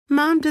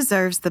Mom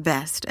deserves the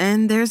best,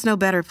 and there's no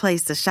better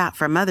place to shop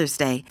for Mother's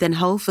Day than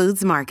Whole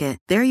Foods Market.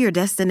 They're your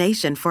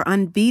destination for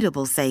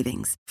unbeatable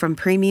savings, from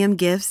premium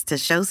gifts to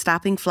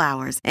show-stopping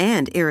flowers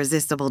and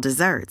irresistible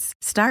desserts.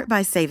 Start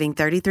by saving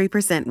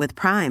 33% with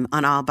Prime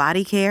on all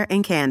body care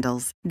and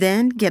candles.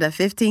 Then get a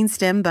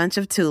 15-stem bunch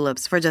of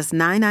tulips for just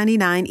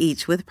 $9.99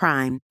 each with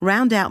Prime.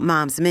 Round out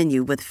Mom's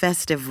menu with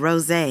festive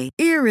rosé,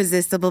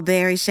 irresistible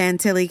berry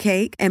chantilly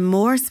cake, and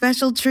more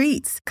special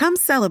treats. Come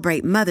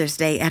celebrate Mother's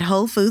Day at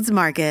Whole Foods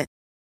Market.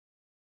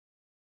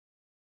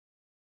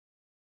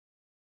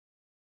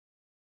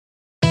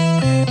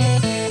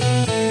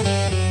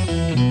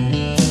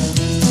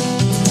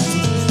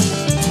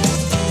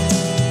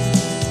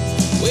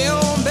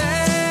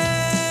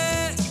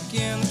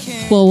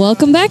 Well,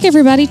 welcome back,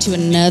 everybody, to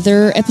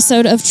another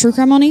episode of True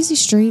Crime on Easy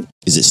Street.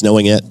 Is it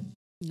snowing yet?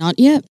 Not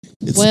yet.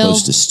 It's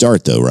supposed to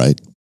start, though, right?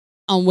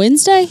 On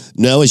Wednesday?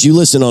 No, as you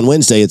listen on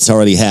Wednesday, it's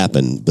already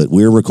happened, but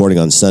we're recording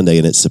on Sunday,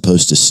 and it's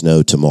supposed to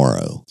snow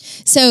tomorrow.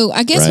 So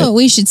I guess what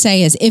we should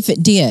say is if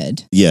it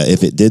did. Yeah,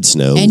 if it did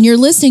snow. And you're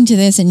listening to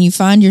this and you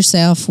find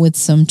yourself with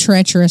some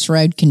treacherous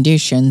road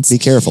conditions. Be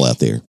careful out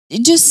there.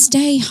 Just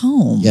stay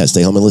home. Yeah,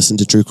 stay home and listen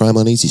to True Crime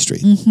on Easy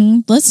Street. Mm-hmm.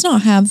 Let's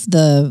not have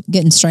the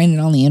getting stranded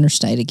on the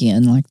interstate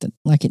again like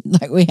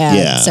we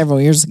had several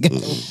years ago.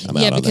 I'm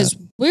out on because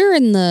that. we're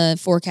in the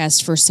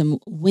forecast for some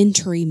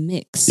wintry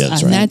mix. Yeah,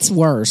 that's right. That's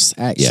worse,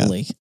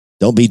 actually. Yeah.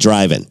 Don't be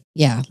driving.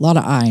 Yeah, a lot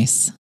of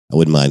ice. I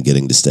wouldn't mind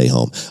getting to stay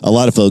home. A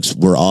lot of folks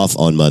were off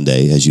on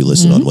Monday, as you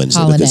listen on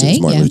Wednesday, because it was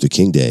Martin Luther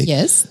King Day.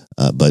 Yes.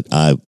 But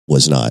I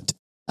was not.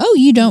 Oh,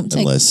 you don't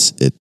take... Unless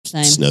it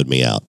snowed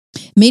me out.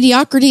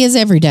 Mediocrity is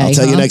every day. I'll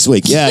tell you next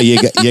week. Yeah, you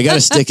got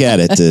to stick at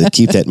it to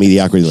keep that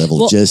mediocrity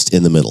level just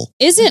in the middle.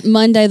 Isn't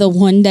Monday the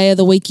one day of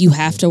the week you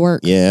have to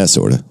work? Yeah,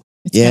 sort of.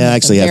 It's I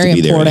actually have to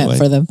be there anyway.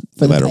 For the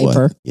paper.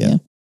 What. Yeah.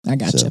 I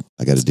got you.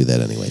 I got to do that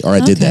anyway. Or I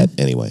did that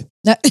anyway.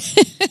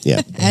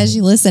 Yeah. As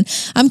you listen.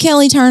 I'm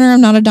Kelly Turner. I'm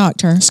not a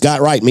doctor.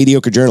 Scott Wright,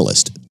 mediocre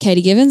journalist.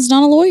 Katie Givens,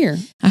 not a lawyer.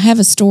 I have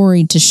a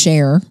story to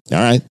share. All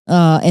right.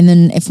 And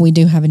then if we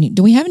do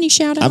we have any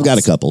shout outs? I've got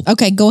a couple.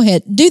 Okay, go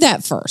ahead. Do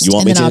that first. You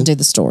want me to? And then I'll do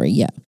the story.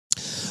 Yeah.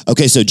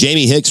 Okay, so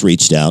Jamie Hicks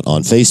reached out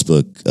on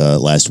Facebook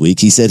last week.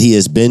 He said he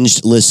has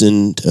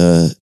listened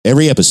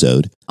every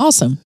episode.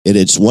 Awesome.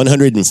 It's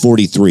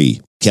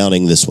 143,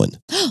 counting this one.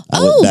 I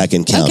went back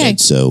and counted. Okay.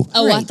 So,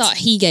 I thought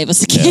he gave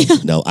us a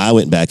count. No, I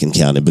went back and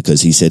counted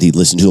because he said he'd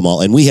listened to them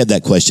all. And we had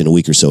that question a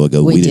week or so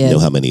ago. We didn't know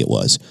how many it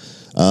was.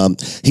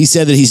 He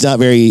said that he's not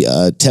very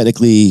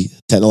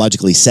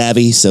technologically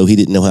savvy, so he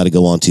didn't know how to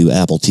go on to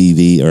Apple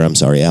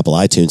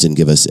iTunes and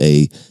give us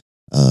a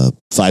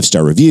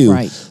 5-star review.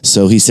 Right.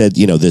 So he said,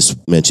 this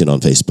mention on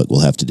Facebook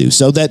we'll have to do.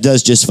 So that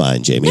does just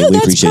fine, Jamie. No, we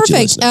that's appreciate perfect.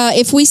 you listening.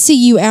 If we see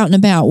you out and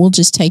about, we'll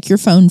just take your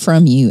phone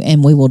from you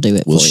and we will do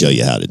it. We'll show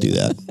you how to do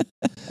that.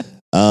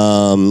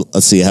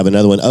 Let's see. I have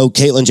another one. Oh,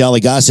 Caitlin Jolly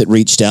Gossett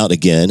reached out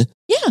again.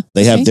 Yeah.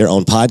 They have their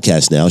own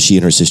podcast now. She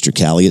and her sister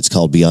Callie. It's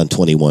called Beyond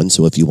 21.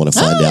 So if you want to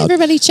find out,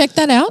 everybody check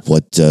that out.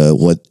 What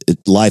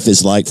life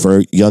is like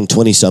for young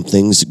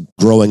 20-somethings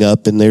growing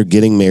up and they're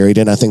getting married,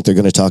 and I think they're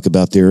going to talk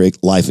about their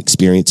life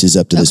experiences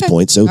up to this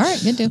point. So, all right,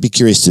 good deal. Be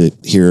curious to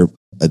hear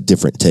a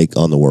different take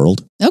on the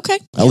world. Okay.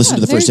 I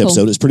listened to the first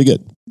episode. It's pretty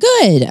good.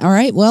 Good. All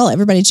right. Well,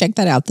 everybody check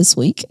that out this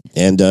week.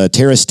 And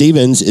Tara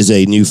Stevens is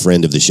a new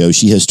friend of the show.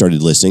 She has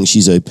started listening.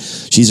 She's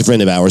a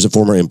friend of ours, a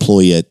former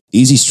employee at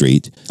Easy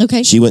Street.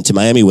 Okay. She went to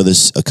Miami with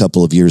us a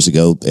couple of years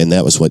ago, and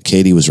that was what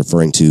Katie was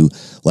referring to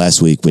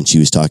last week when she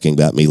was talking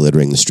about me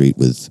littering the street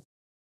with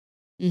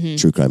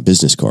true crime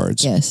business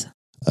cards. Yes.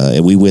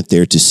 And we went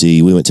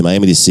to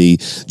Miami to see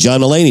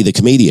John Mulaney, the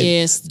comedian.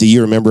 Yes. Do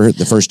you remember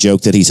the first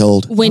joke that he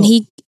told? When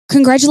he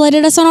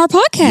congratulated us on our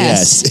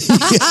podcast.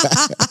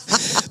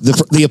 Yes.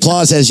 The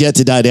applause has yet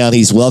to die down.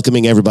 He's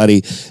welcoming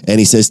everybody, and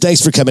he says,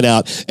 thanks for coming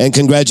out, and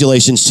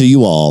congratulations to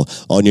you all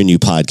on your new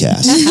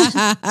podcast.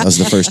 That was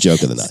the first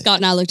joke of the night. Scott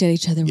and I looked at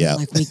each other and were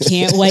like, we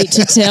can't wait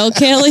to tell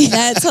Kelly.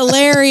 That's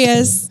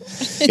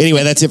hilarious.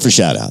 Anyway, that's it for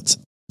shout-outs.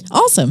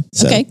 Awesome.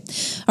 Okay.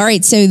 All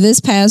right. So this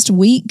past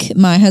week,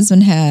 my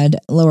husband had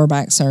lower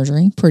back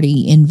surgery,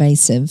 pretty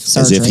invasive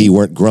surgery. As if he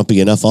weren't grumpy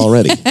enough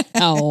already.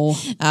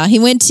 We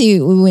went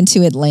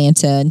to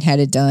Atlanta and had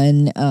it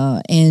done.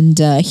 And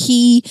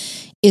he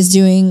is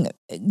doing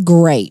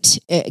great,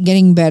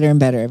 getting better and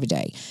better every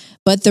day.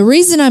 But the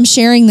reason I'm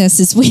sharing this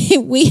is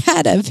we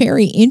had a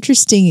very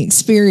interesting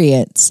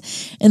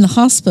experience in the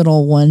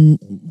hospital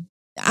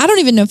I don't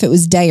even know if it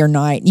was day or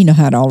night. You know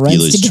how it all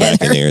runs together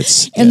track in there.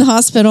 in the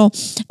hospital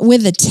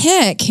with a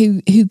tech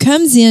who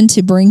comes in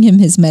to bring him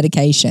his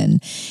medication.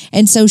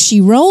 And so she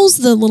rolls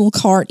the little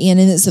cart in,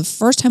 and it's the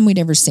first time we'd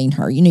ever seen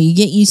her. You know, you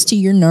get used to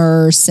your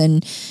nurse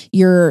and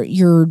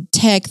your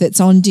tech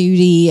that's on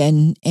duty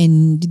and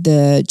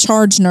the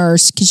charge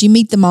nurse, because you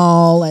meet them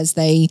all as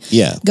they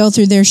go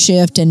through their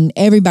shift, and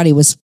everybody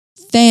was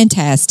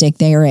fantastic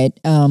there at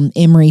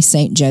Emory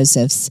St.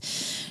 Joseph's.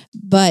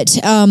 But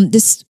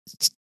this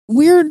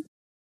weird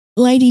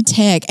lady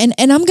tech, and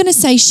I'm going to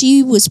say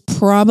she was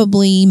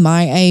probably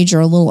my age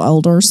or a little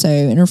older, so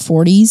in her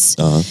 40s.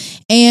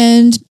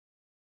 And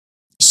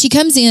she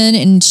comes in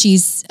and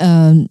she's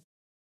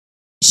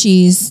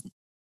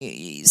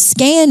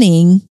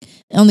scanning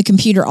on the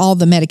computer all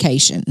the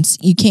medications.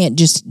 You can't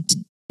just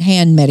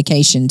hand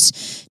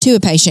medications to a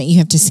patient. You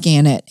have to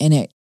scan it, and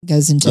it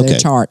goes into their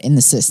chart in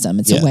the system.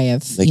 It's a way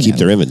of they keep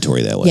their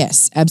inventory that way.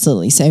 Yes,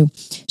 absolutely. So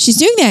she's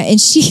doing that, and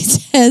she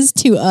says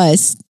to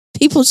us,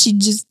 people she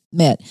just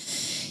met,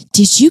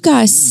 "Did you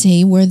guys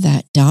see where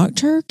that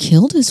doctor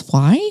killed his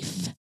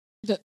wife?"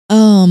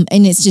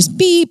 And it's just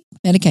beep,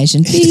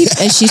 medication, beep,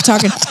 as she's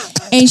talking.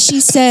 And she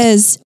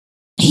says,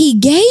 he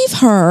gave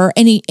her,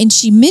 and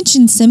she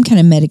mentioned some kind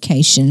of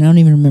medication. I don't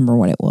even remember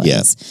what it was.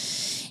 Yeah.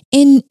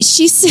 And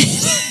she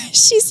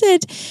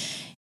said,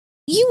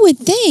 you would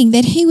think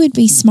that he would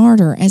be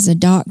smarter as a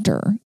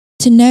doctor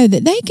to know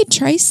that they could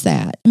trace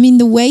that. I mean,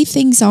 the way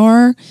things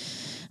are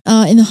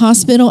in the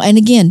hospital. And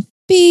again,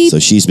 beep. So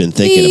she's been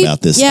thinking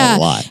about this a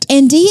lot.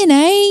 And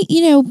DNA,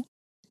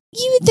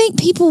 you would think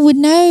people would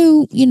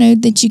know,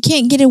 that you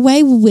can't get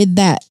away with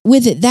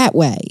it that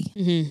way.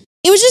 Mm-hmm.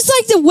 It was just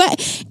like the way.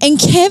 And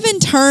Kevin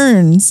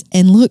turns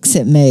and looks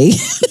at me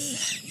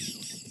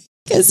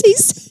because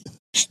he's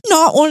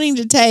not wanting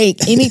to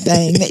take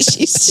anything that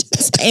she's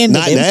just handed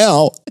him. Not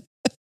now.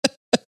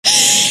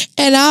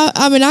 And I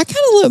kind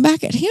of looked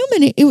back at him,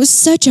 and it was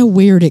such a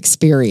weird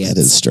experience. That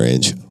is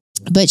strange.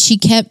 But she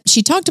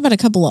talked about a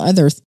couple of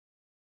other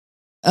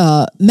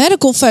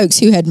medical folks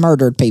who had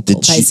murdered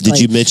people. Did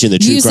you mention the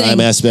true crime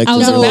aspect? I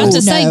was about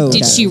to say,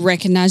 did she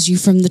recognize you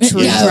from the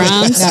true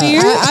crime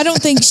sphere? I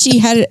don't think she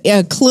had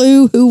a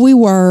clue who we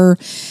were.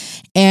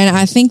 And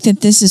I think that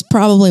this is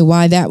probably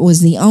why that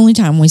was the only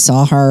time we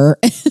saw her.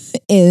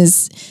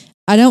 Is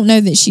I don't know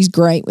that she's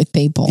great with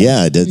people.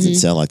 Yeah, it doesn't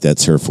sound like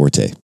that's her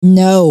forte.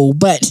 No,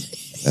 but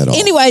at all.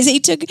 Anyways, he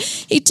took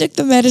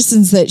the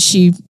medicines that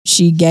she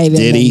gave him.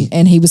 Did he?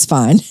 And he was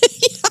fine.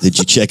 Did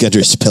you check under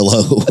his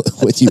pillow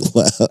when you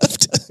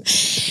left?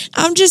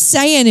 I'm just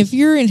saying, if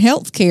you're in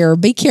healthcare,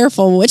 be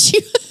careful what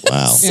you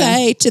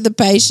say to the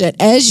patient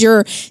as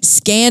you're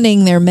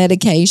scanning their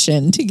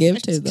medication to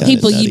give to them.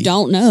 People you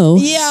don't know.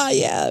 Yeah,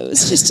 it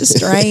was just a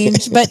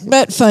strange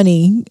but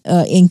funny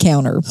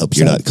encounter. Hope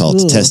you're not called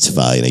to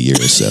testify in a year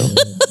or so.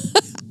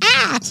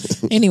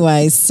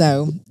 Anyways,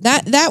 so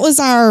that was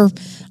our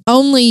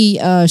only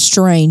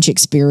strange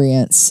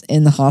experience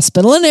in the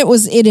hospital, and it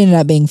ended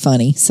up being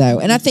funny. So,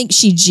 and I think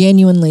she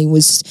genuinely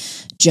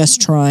was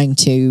just trying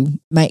to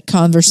make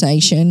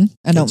conversation.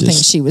 I don't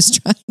think she was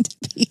trying to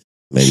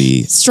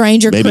be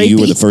strange or maybe creepy. You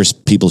were the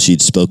first people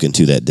she'd spoken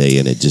to that day,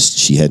 and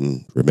she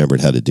hadn't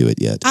remembered how to do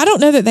it yet. I don't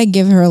know that they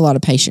give her a lot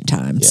of patient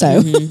time,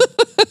 so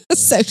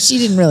so she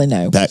didn't really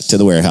know. Back to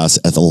the warehouse,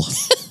 Ethel.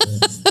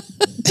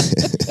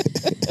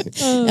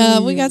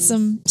 We got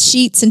some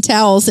sheets and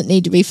towels that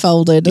need to be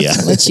folded. Yeah.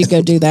 I'll let you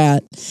go do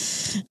that.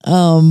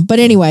 But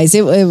anyways,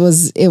 it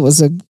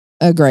was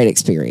a great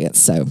experience.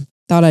 So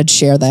thought I'd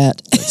share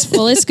that.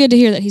 Well, it's good to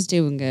hear that he's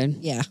doing good.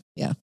 Yeah.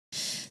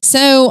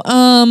 So,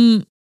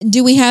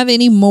 do we have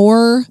any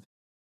more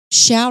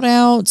shout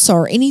outs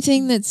or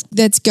anything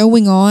that's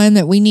going on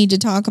that we need to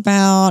talk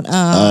about?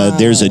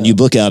 There's a new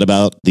book out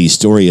about the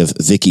story of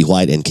Vicky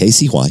White and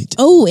Casey White.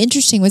 Oh,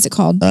 interesting. What's it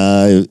called?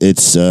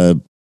 It's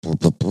going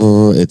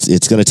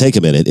to take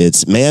a minute.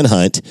 It's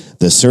Manhunt,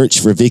 the search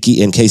for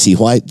Vicky and Casey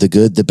White, the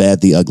good, the bad,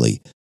 the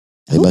ugly.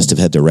 They must have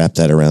had to wrap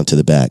that around to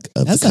the back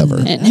of the cover.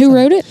 And who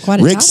wrote it?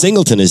 Rick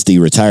Singleton is the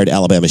retired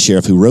Alabama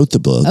sheriff who wrote the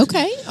book.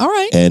 Okay, all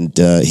right. And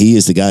he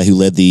is the guy who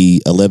led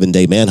the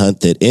 11-day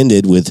manhunt that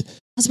ended with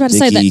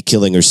Vicky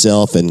killing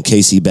herself and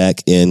Casey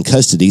back in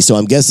custody. So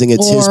I'm guessing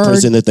it's his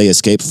prison that they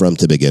escaped from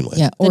to begin with.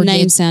 Yeah, the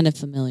name sounded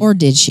familiar. Or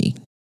did she?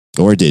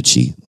 Or did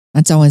she?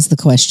 That's always the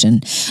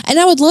question. And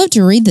I would love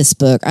to read this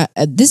book.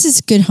 This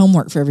is good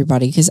homework for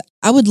everybody because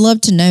I would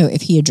love to know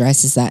if he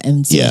addresses that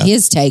and see what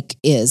his take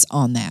is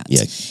on that.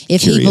 Yeah,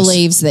 if he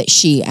believes that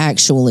she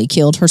actually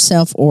killed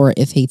herself or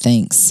if he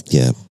thinks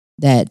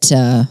that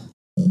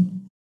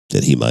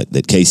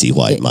Casey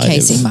White might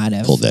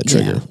have pulled that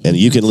trigger. Yeah. And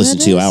you can listen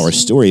to our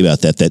story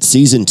about that. That's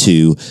season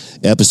 2,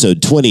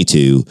 episode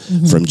 22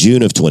 from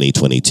June of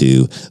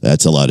 2022.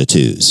 That's a lot of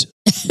twos.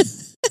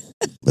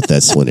 But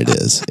that's when it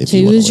is. If 2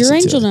 is your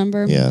angel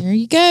number. Yeah. There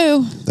you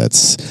go.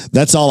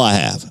 That's all I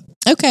have.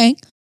 Okay.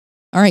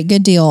 All right.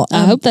 Good deal.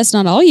 I hope that's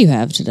not all you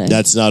have today.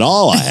 That's not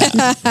all I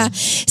have.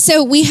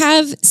 So we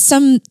have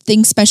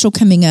something special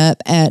coming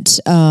up at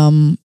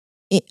on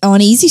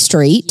Easy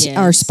Street,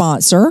 our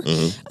sponsor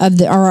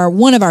or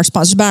one of our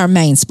sponsors, by our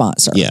main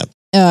sponsor. Yeah.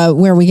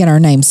 Where we get our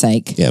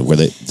namesake. Yeah, where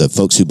the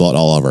folks who bought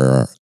all of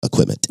our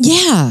equipment.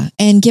 Yeah,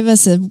 and give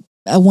us a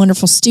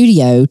wonderful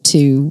studio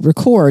to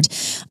record.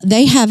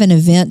 They have an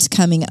event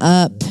coming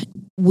up.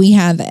 We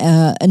have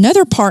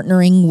another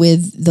partnering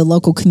with the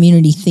local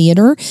community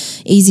theater.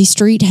 Easy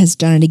Street has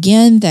done it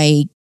again.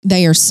 They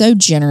are so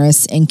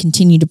generous and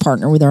continue to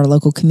partner with our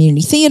local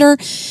community theater,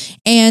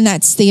 and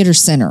that's Theater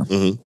Center.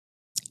 Mm-hmm.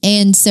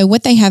 And so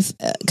what they have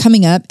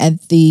coming up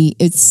at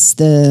that's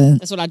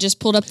what I just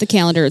pulled up the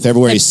calendar.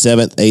 February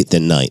 7th, 8th,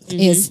 and 9th.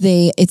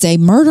 Mm-hmm. It's a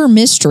murder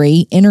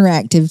mystery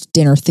interactive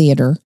dinner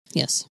theater.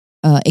 Yes.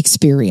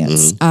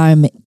 Experience. Mm-hmm.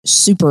 I'm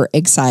super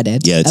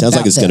excited. Yeah, it sounds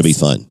like it's going to be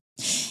fun.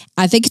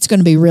 I think it's going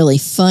to be really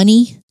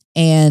funny.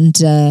 And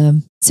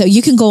so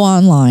you can go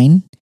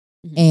online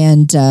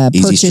and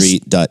purchase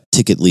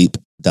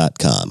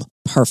easystreet.ticketleap.com.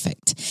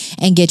 Perfect.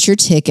 And get your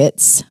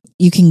tickets.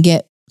 You can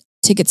get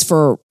tickets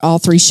for all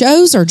 3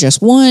 shows or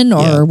just one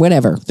or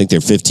whatever. I think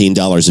they're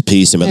 $15 a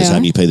piece, and by the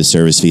time you pay the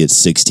service fee, it's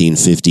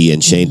 $16.50.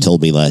 And Shane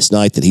told me last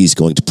night that he's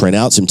going to print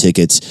out some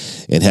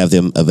tickets and have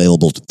them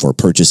available for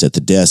purchase at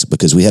the desk,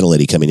 because we had a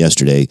lady come in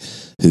yesterday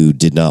who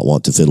did not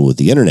want to fiddle with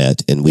the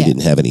internet, and we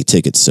didn't have any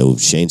tickets. So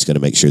Shane's going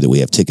to make sure that we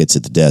have tickets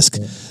at the desk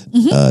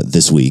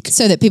this week,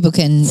 so that people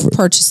can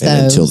purchase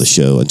those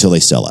until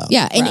they sell out.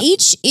 Yeah, and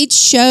each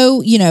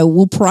show,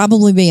 will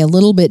probably be a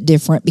little bit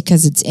different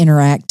because it's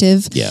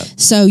interactive. Yeah.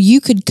 So you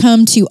could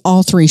come to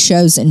all 3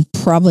 shows and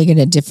probably get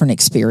a different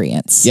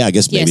experience. Yeah, I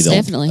guess maybe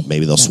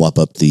they'll swap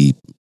up the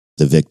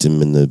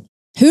victim and the.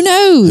 Who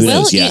knows?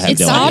 Well,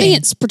 it's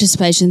audience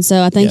participation,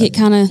 so I think it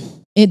kind of.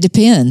 It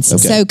depends.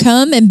 Okay. So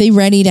come and be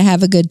ready to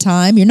have a good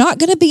time. You're not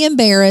going to be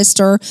embarrassed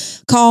or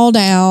called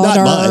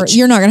out,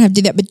 you're not going to have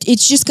to do that, but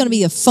it's just going to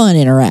be a fun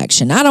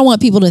interaction. I don't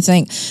want people to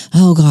think,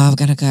 oh God, I've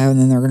got to go, and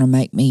then they're going to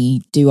make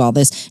me do all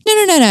this.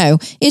 No.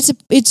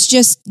 It's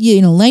just,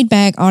 laid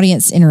back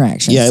audience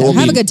interaction. Yeah, so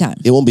have a good time.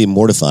 It won't be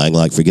mortifying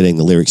like forgetting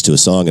the lyrics to a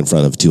song in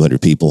front of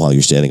 200 people while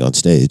you're standing on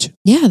stage.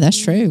 Yeah,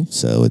 that's true.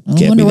 So it I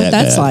can't wonder be what that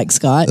that's bad. like,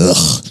 Scott.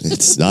 Ugh,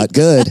 it's not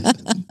good.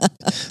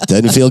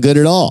 Doesn't feel good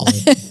at all.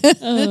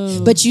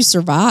 But you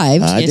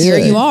survived. I Here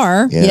did. you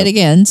are yet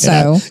again. And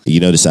So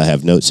you notice I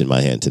have notes in my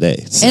hand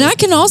today. So. and I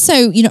can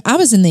also, I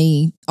was in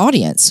the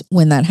audience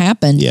when that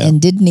happened and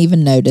didn't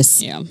even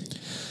notice. Yeah.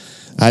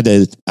 I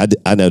did.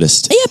 I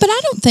noticed. Yeah, but I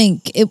don't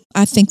think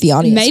I think the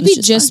audience Maybe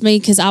was just me,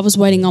 because I was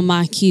waiting on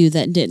my cue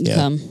that didn't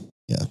come.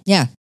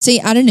 Yeah. See,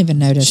 I didn't even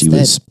notice She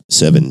was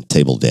 7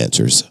 table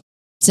dancers.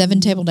 7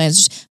 table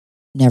dancers.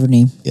 Never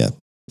knew. Yeah.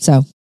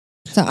 So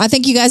I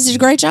think you guys did a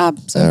great job.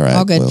 So All right,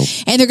 all good. well.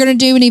 And they're going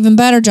to do an even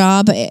better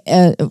job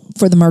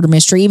for the murder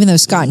mystery. Even though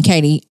Scott and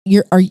Katie,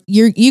 you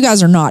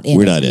guys are not in.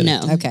 We're it. not in.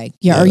 No. it. Okay.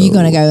 Yeah. Are you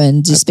going to go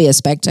and just be a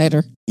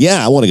spectator?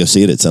 Yeah, I want to go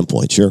see it at some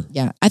point. Sure.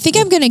 Yeah. I think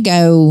I'm going to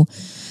go.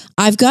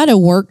 I've got a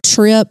work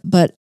trip,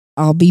 but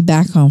I'll be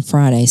back on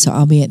Friday, so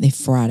I'll be at the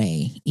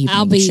Friday evening.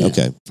 I'll be show.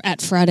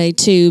 at Friday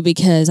too,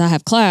 because I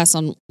have class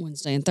on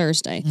Wednesday and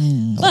Thursday.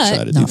 I'll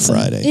try to do not fun.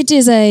 Friday. It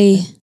is a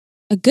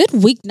good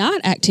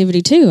weeknight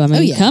activity too. I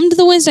mean, come to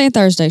the Wednesday and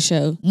Thursday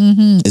show.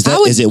 Mm-hmm.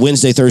 Is it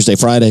Wednesday, Thursday,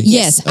 Friday?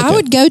 Yes, Okay. I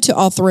would go to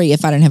all 3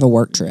 if I didn't have a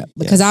work trip,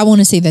 because I want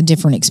to see the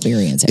different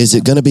experience. Is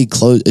it going to be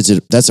closed?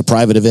 That's a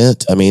private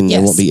event? I mean,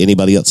 there won't be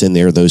anybody else in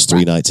there those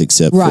 3 nights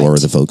except for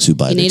the folks who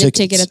buy You their need tickets.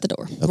 a ticket at the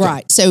door. Okay.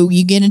 Right. So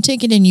you get a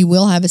ticket and you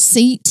will have a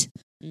seat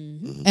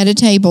at a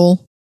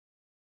table,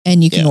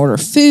 and you can order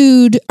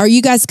food. Are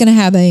you guys going to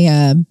have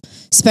a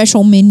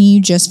special menu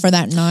just for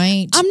that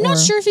night? I'm not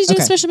sure if he's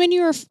doing a special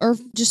menu or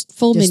just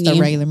full just menu.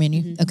 the regular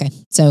menu. Okay.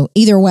 So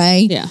either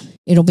way,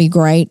 it'll be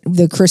great.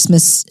 The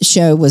Christmas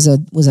show was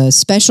a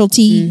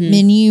specialty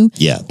menu.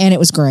 Yeah. And it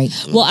was great.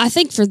 Well, I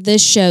think for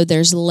this show,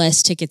 there's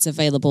less tickets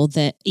available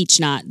each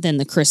night than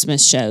the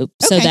Christmas show,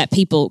 so that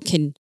people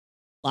can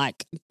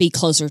be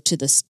closer to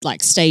the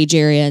stage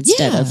area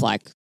instead of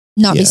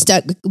not be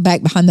stuck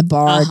back behind the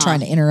bar trying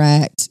to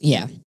interact.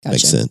 Yeah. Gotcha.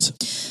 Makes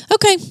sense.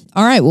 Okay.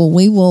 All right. Well,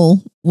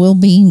 we'll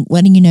be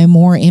letting you know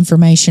more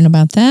information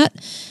about that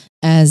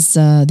as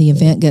the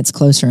event gets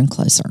closer and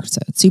closer. So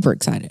super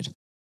excited.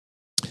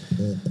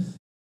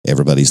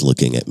 Everybody's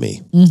looking at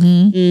me.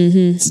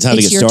 Mm-hmm. It's time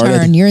to get your started.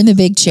 Turn. You're in the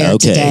big chair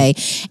today.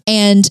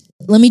 And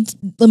let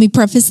me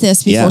preface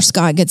this before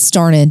Scott gets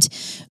started.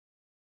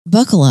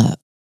 Buckle up.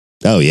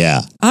 Oh,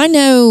 yeah. I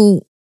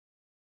know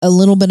a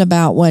little bit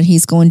about what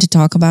he's going to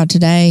talk about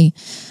today,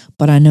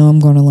 but I know I'm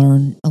going to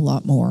learn a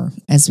lot more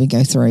as we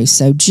go through.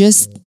 So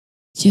just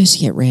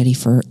get ready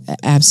for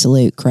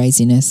absolute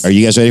craziness. Are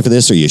you guys ready for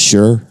this? Are you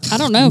sure? I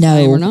don't know if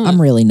I am or not.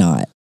 I'm really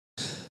not.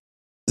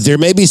 There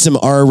may be some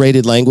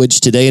R-rated language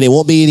today, and it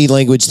won't be any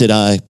language that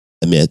I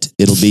emit.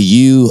 It'll be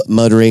you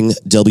muttering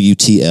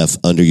WTF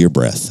under your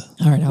breath.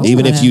 All right.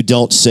 Even if you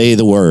don't say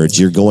the words,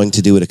 you're going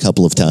to do it a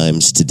couple of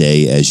times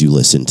today as you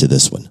listen to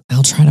this one.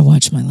 I'll try to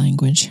watch my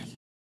language.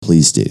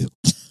 Please do.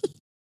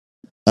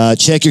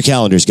 Check your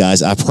calendars,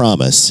 guys. I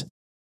promise.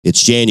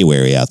 It's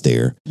January out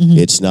there. Mm-hmm.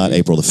 It's not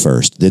April the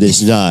 1st.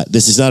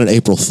 This is not an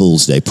April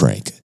Fool's Day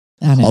prank.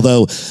 I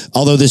know.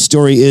 Although this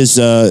story is,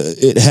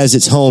 it has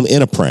its home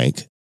in a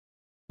prank.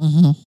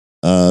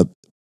 Mm-hmm.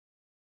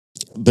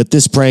 But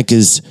this prank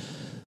is,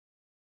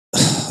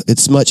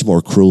 it's much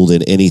more cruel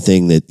than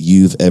anything that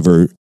you've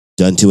ever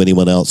done to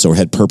anyone else or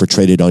had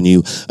perpetrated on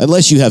you,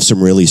 unless you have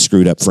some really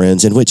screwed up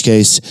friends, in which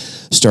case,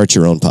 start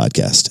your own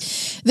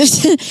podcast.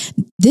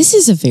 This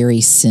is a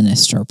very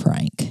sinister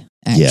prank,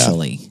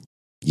 actually. Yeah.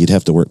 You'd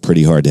have to work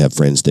pretty hard to have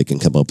friends that can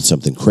come up with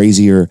something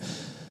crazier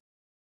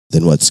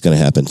than what's going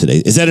to happen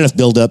today. Is that enough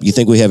build-up? You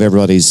think we have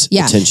everybody's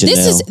attention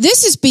now?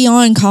 This is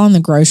beyond calling the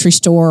grocery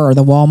store or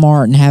the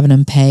Walmart and having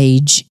them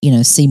page,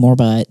 see more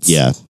butts.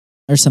 Yeah.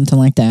 or something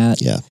like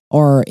that. Yeah.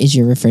 Or is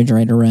your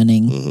refrigerator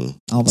running?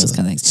 All those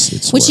kind of things.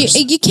 It's Which worse.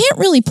 you can't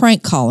really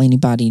prank call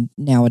anybody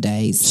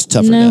nowadays. It's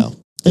tougher now.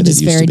 It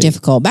is very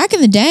difficult. Back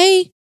in the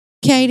day,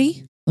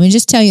 Katie, let me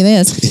just tell you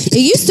this. It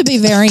used to be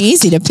very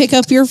easy to pick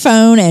up your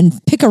phone and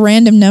pick a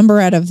random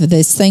number out of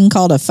this thing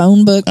called a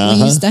phone book we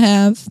used to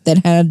have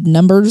that had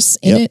numbers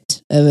in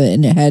it.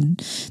 And it had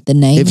the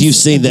names. If you've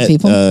seen of the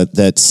people.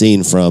 that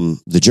scene from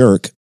The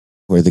Jerk,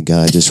 where the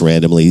guy just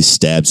randomly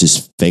stabs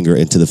his finger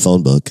into the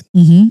phone book.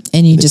 And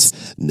you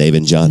just...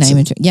 Navin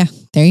Johnson. Yeah,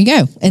 there you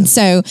go. And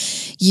so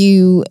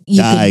you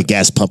Guy,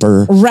 gas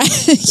pumper.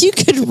 You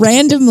could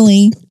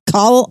randomly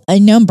call a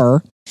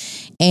number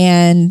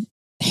and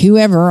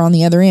whoever on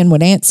the other end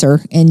would answer,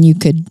 and you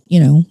could,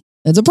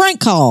 it's a prank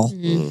call.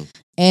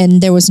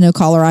 And there was no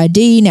caller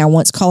ID. Now,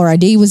 once caller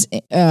ID was,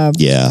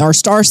 or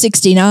star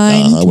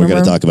 69. We're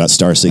going to talk about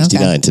star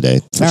 69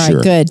 today. For All sure.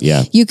 right, good.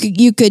 Yeah. You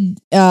could,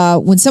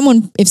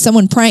 if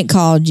someone prank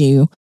called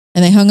you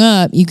and they hung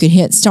up, you could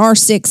hit star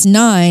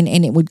 69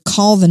 and it would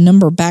call the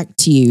number back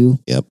to you.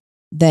 Yep.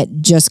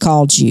 That just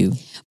called you.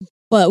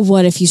 But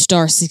what if you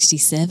star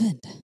 67?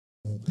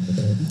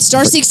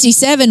 Star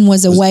 67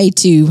 was a way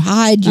to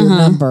hide your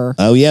number.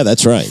 Oh, yeah,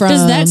 that's right.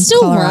 Does that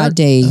still work?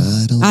 ID.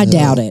 I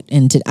doubt it.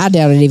 I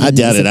doubt it even. I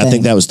doubt it. I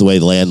think that was the way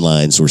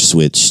landlines were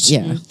switched.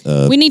 Yeah.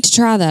 We need to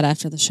try that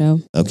after the show.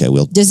 Okay,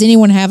 Does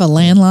anyone have a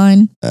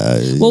landline?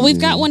 Well,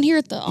 we've got one here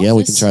at the office. Yeah,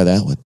 we can try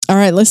that one. All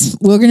right,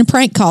 we're going to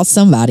prank call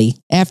somebody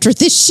after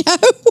this show.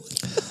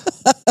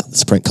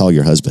 Let's prank call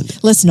your husband.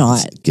 Let's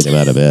not. Get him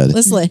out of bed.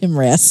 Let's let him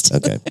rest.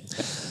 Okay.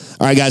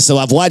 All right, guys. So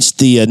I've watched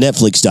the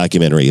Netflix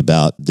documentary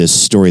about this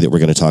story that we're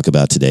going to talk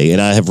about today. And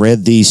I have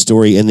read the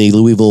story in the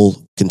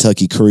Louisville,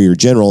 Kentucky Courier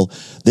General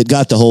that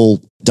got the whole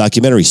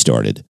documentary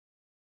started.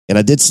 And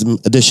I did some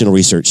additional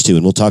research too,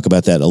 and we'll talk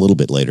about that a little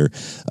bit later.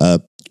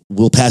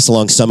 We'll pass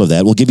along some of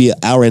that. We'll give you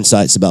our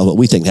insights about what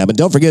we think happened.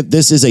 Don't forget,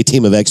 this is a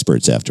team of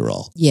experts after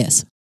all.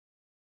 Yes.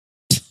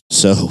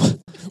 So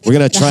we're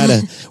going to try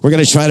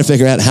to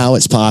figure out how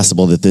it's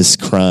possible that this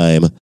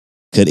crime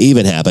could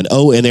even happen.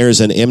 Oh, and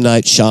there's an M.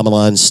 Night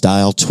Shyamalan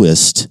style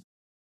twist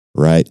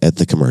right at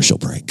the commercial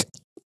break.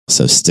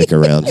 So stick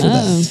around for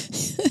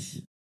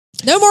that.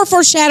 No more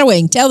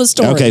foreshadowing. Tell the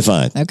story. Okay,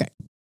 fine. Okay.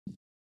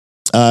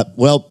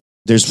 Well,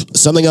 there's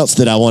something else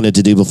that I wanted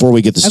to do before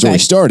we get the story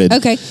started.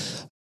 Okay.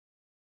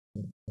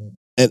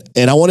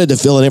 And I wanted to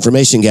fill an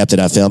information gap that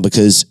I found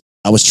because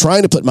I was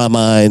trying to put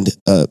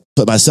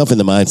myself in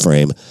the mind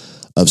frame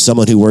of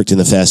someone who worked in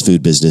the fast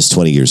food business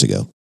 20 years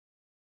ago.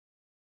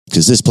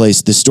 Because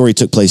this story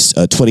took place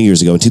 20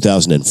 years ago in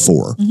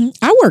 2004.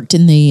 I worked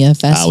in the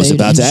fast food I was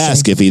about to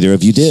ask if either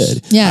of you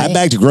did. Yeah. I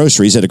bagged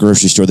groceries at a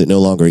grocery store that no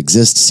longer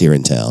exists here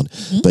in town.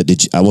 But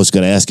I was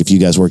going to ask if you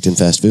guys worked in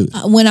fast food.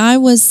 When I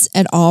was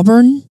at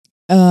Auburn,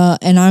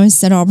 and I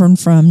was at Auburn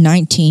from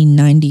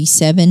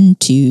 1997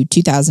 to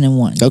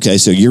 2001. Okay,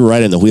 so you're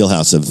right in the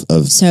wheelhouse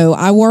of... So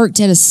I worked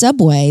at a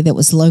Subway that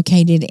was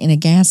located in a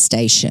gas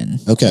station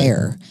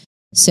there.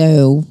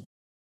 So...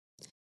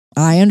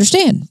 I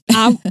understand.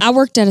 I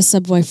worked at a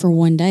Subway for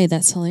one day.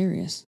 That's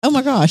hilarious. Oh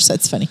my gosh,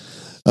 that's funny.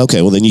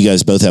 Okay, well then you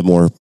guys both have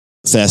more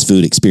fast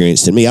food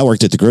experience than me. I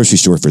worked at the grocery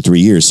store for 3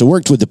 years, so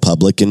worked with the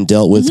public and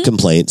dealt with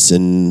complaints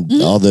and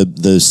all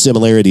the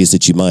similarities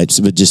that you might.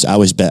 But just I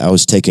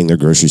was taking their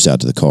groceries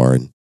out to the car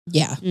and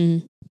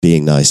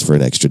being nice for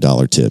an extra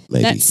 $1 tip.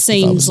 Maybe that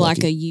seems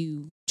like a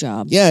you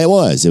job. Yeah, it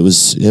was. It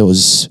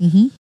was.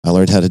 I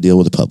learned how to deal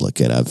with the public,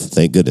 and I've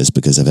thank goodness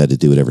because I've had to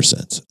do it ever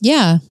since.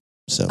 Yeah.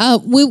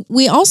 So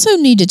we also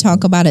need to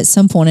talk about at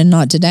some point, and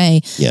not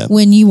today. Yeah.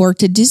 When you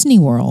worked at Disney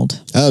World.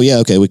 Oh yeah,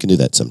 okay, we can do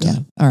that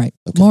sometime. Yeah. All right.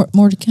 Okay.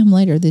 More to come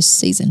later this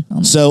season.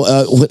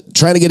 So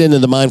trying to get into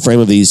the mind frame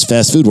of these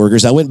fast food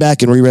workers, I went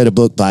back and reread a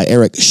book by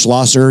Eric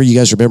Schlosser. You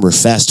guys remember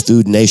Fast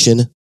Food Nation?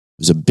 It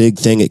was a big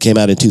thing. It came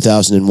out in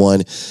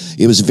 2001.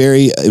 It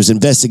was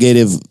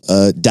investigative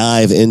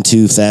dive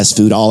into fast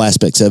food, all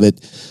aspects of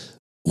it,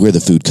 where the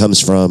food comes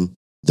from,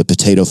 the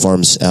potato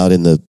farms out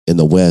in the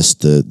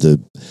West,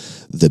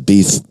 the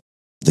beef,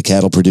 the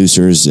cattle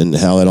producers, and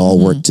how it all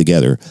worked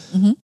together.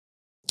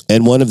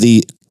 And one of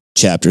the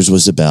chapters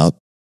was about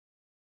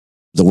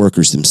the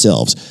workers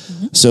themselves.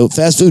 So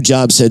fast food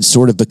jobs had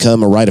sort of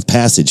become a rite of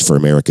passage for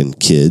American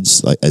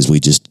kids, like as we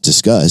just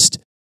discussed.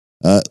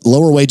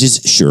 Lower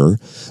wages, sure,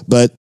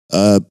 but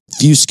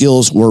few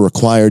skills were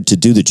required to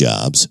do the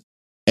jobs.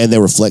 And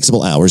there were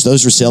flexible hours.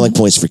 Those were selling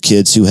points for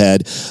kids who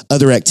had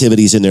other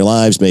activities in their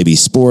lives, maybe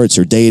sports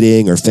or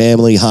dating or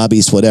family,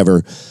 hobbies,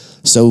 whatever.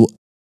 So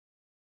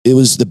it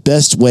was the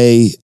best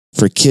way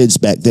for kids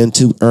back then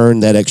to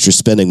earn that extra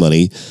spending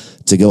money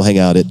to go hang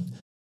out at,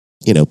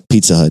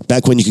 Pizza Hut.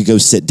 Back when you could go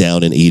sit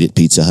down and eat at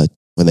Pizza Hut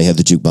when they had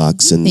the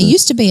jukebox and it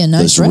used to be a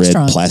nice those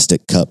restaurant. Red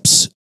plastic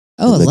cups.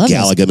 Oh, the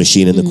Galaga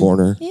machine in the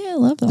corner. Yeah, I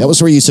love that. That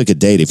was where you took a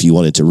date if you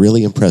wanted to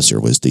really impress her,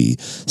 was the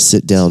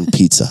sit-down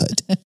Pizza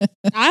Hut.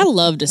 I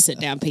love to sit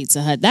down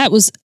Pizza Hut. That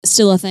was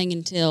still a thing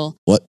until...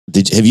 What?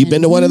 Have you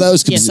been to one of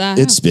those? Yes, I have.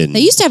 It's been...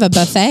 They used to have a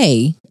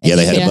buffet. Yeah,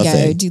 they had a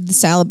buffet. Do the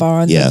salad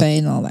bar and the buffet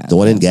and all that. The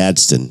one in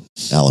Gadsden,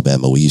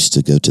 Alabama. We used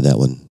to go to that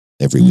one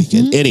every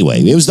weekend.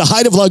 Anyway, it was the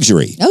height of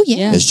luxury. Oh,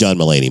 yeah. As John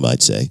Mulaney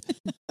might say.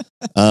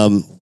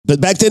 But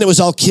back then it was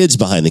all kids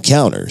behind the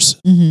counters.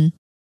 Mm-hmm.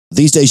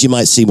 These days you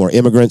might see more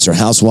immigrants or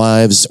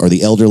housewives or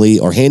the elderly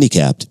or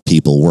handicapped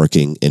people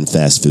working in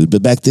fast food.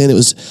 But back then it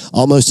was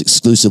almost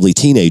exclusively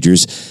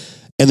teenagers.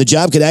 And the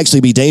job could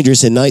actually be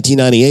dangerous. In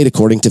 1998,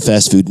 according to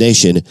Fast Food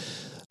Nation,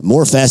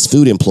 more fast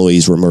food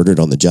employees were murdered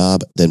on the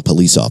job than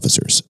police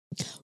officers.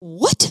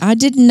 What? I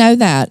didn't know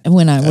that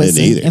when I was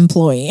an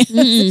employee. and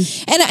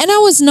I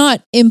was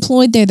not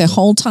employed there the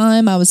whole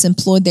time. I was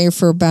employed there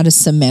for about a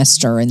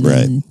semester, and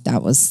then I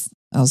was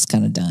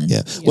kind of done.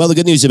 Yeah. Well, the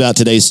good news about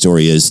today's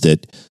story is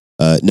that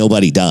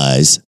nobody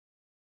dies.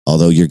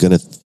 Although there's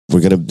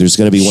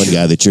gonna be one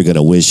guy that you're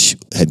gonna wish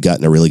had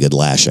gotten a really good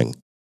lashing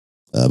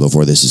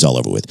before this is all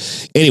over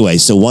with. Anyway,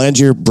 so wind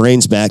your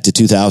brains back to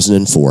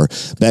 2004,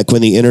 back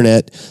when the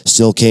internet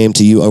still came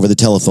to you over the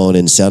telephone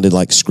and sounded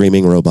like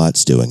screaming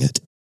robots doing it.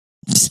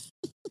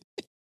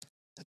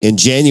 In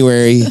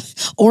January...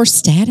 Or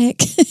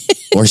static.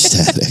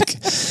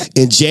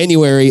 In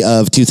January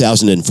of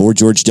 2004,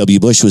 George W.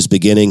 Bush was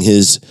beginning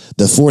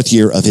the fourth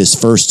year of his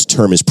first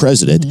term as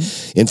president.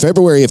 Mm-hmm. In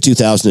February of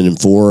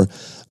 2004,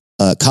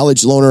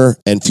 college loaner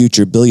and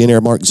future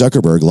billionaire Mark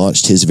Zuckerberg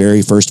launched his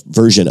very first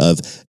version of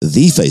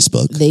the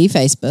Facebook.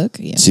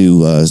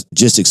 To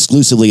just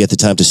exclusively at the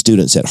time to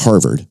students at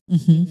Harvard.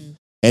 Mm-hmm.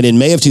 And in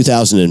May of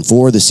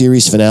 2004, the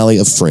series finale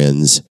of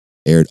Friends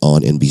aired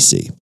on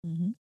NBC.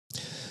 Mm-hmm.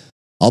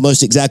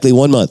 Almost exactly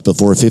 1 month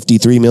before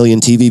 53 million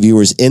TV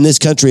viewers in this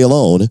country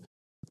alone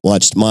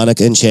watched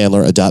Monica and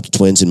Chandler adopt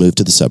twins and move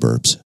to the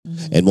suburbs,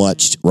 and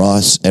watched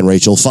Ross and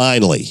Rachel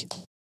finally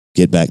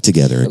get back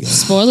together again.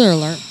 Spoiler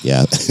alert.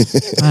 Yeah.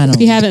 If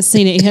you haven't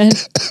seen it yet.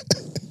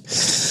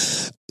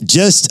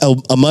 Just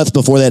a month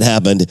before that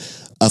happened,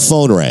 a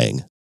phone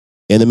rang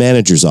in the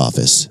manager's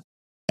office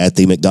at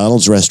the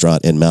McDonald's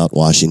restaurant in Mount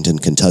Washington,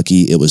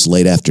 Kentucky. It was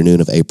late afternoon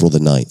of April the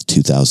 9th,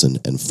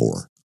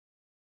 2004.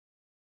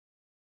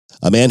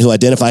 A man who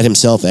identified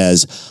himself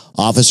as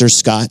Officer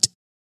Scott,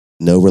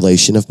 no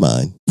relation of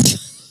mine,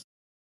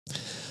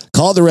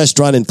 called the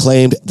restaurant and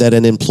claimed that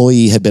an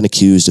employee had been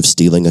accused of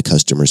stealing a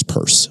customer's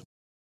purse.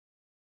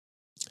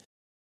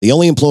 The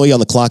only employee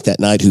on the clock that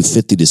night who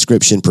fit the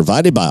description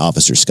provided by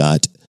Officer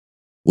Scott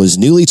was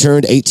newly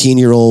turned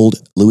 18-year-old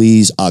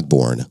Louise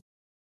Ogborn.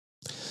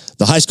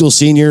 The high school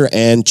senior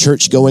and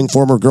church-going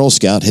former Girl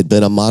Scout had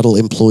been a model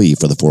employee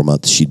for the 4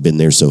 months she'd been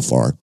there so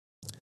far,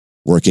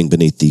 working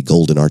beneath the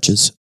golden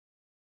arches.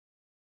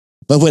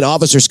 But when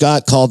Officer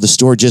Scott called the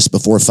store just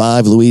before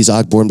 5, Louise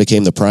Ogborn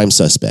became the prime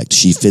suspect.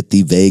 She fit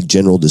the vague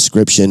general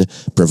description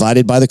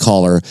provided by the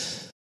caller,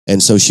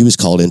 and so she was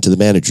called into the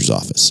manager's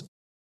office.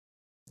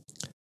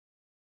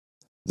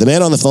 The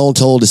man on the phone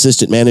told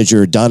assistant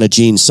manager Donna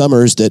Jean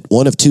Summers that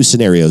one of two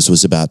scenarios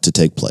was about to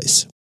take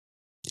place.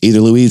 Either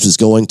Louise was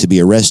going to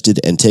be arrested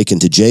and taken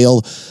to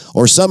jail,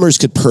 or Summers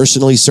could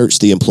personally search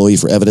the employee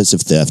for evidence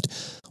of theft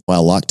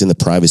while locked in the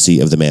privacy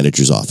of the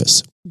manager's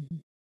office.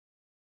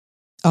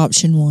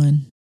 Option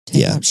one.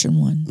 Option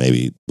one.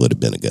 Maybe would have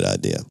been a good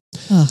idea.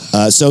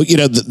 So,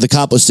 the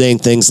cop was saying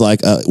things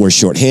like, we're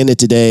shorthanded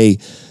today.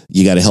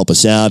 You got to help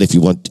us out.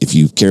 If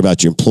you care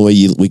about your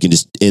employee, we can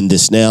just end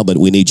this now, but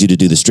we need you to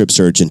do the strip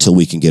search until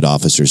we can get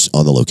officers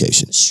on the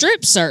location.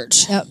 Strip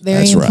search. Yep,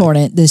 very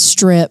important. Right. The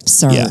strip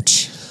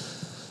search. Yeah.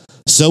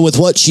 So with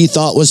what she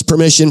thought was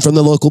permission from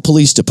the local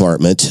police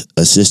department,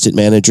 Assistant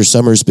Manager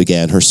Summers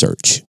began her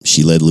search.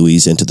 She led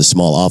Louise into the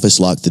small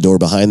office, locked the door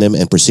behind them,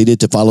 and proceeded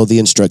to follow the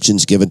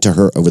instructions given to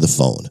her over the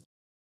phone.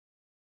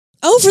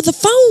 Over the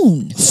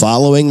phone?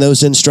 Following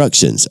those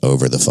instructions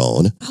over the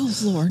phone,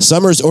 Lord.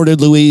 Summers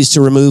ordered Louise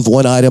to remove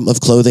one item of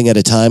clothing at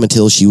a time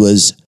until she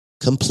was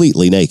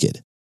completely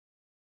naked.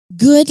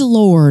 Good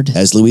Lord.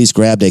 As Louise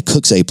grabbed a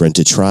cook's apron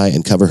to try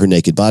and cover her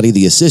naked body,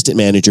 the assistant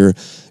manager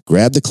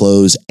grabbed the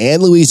clothes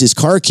and Louise's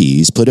car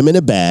keys, put them in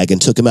a bag, and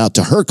took them out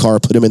to her car,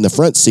 put them in the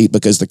front seat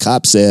because the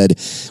cop said,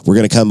 we're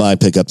going to come by and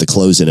pick up the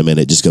clothes in a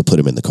minute. Just go put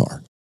them in the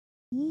car.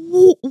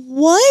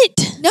 What?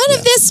 None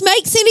of this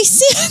makes any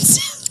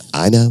sense.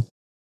 I know.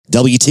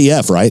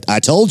 WTF, right?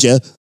 I told you.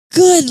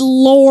 Good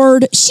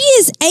Lord. She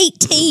is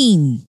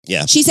 18.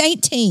 Yeah. She's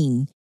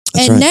 18.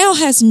 That's and right. now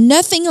has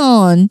nothing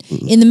on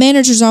in the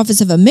manager's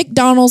office of a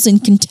McDonald's in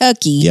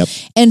Kentucky. Yep.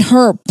 And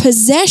her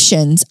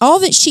possessions, all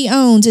that she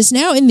owns, is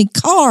now in the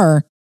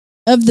car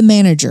of the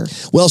manager.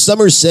 Well,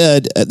 Summers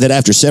said that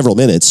after several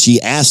minutes,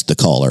 she asked the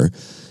caller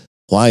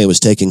why it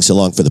was taking so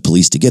long for the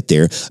police to get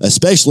there,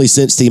 especially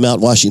since the Mount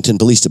Washington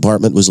Police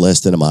Department was less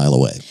than a mile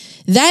away.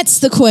 That's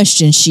the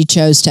question she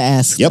chose to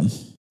ask. Yep. them.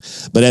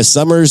 But as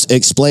Summers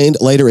explained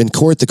later in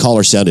court, the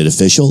caller sounded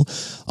official,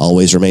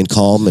 always remained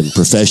calm and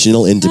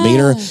professional in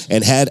demeanor,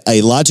 and had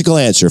a logical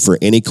answer for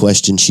any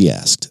question she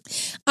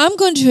asked. I'm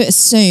going to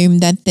assume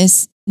that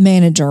this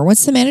manager,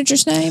 what's the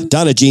manager's name?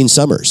 Donna Jean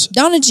Summers.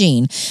 Donna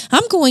Jean.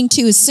 I'm going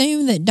to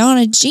assume that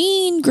Donna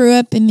Jean grew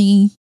up in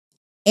the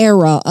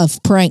era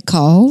of prank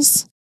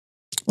calls.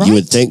 Right? You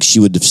would think she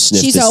would have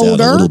sniffed She's this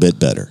older. out a little bit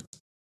better.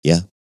 Yeah.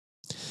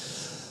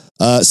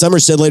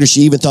 Summers said later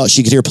she even thought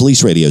she could hear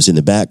police radios in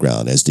the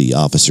background as the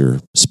officer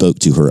spoke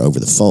to her over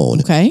the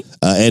phone. Okay.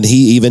 And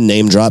he even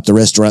name-dropped the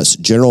restaurant's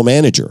general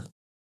manager.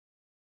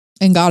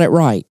 And got it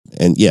right.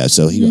 And yeah,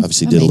 so he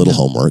obviously did a little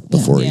homework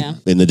before,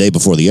 in the day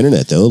before the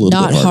internet, though. A little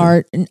not bit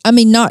hard. I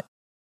mean, not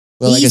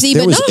easy,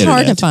 but not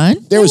hard to find.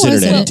 There was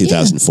internet in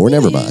 2004.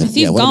 Never mind. If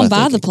you've gone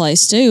by the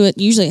place, too, it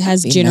usually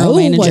has general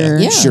manager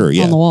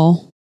on the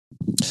wall.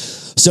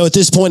 So at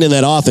this point in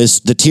that office,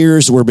 the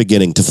tears were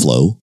beginning to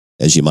flow,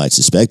 as you might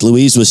suspect.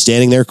 Louise was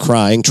standing there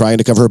crying, trying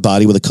to cover her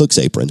body with a cook's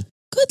apron.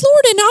 Good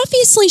Lord, and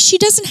obviously she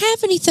doesn't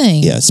have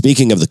anything. Yeah,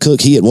 speaking of the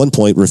cook, he at one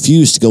point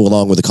refused to go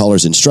along with the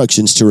caller's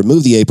instructions to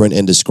remove the apron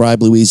and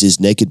describe Louise's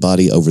naked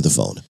body over the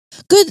phone.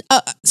 Good,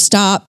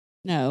 stop.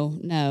 No.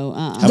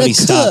 How many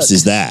stops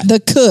is that? The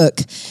cook.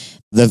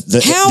 The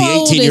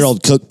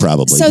 18-year-old cook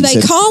probably. So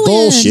they call in.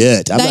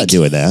 Bullshit, I'm not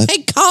doing that.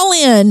 They call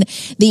in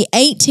the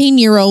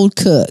 18-year-old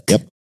cook.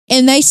 Yep.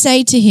 And they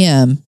say to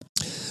him,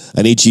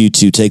 I need you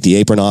to take the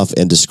apron off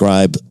and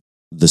describe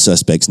the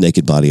suspect's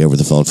naked body over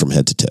the phone from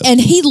head to toe.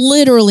 And he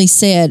literally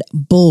said,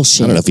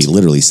 bullshit. I don't know if he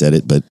literally said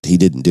it, but he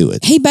didn't do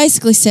it. He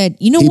basically said,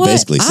 you know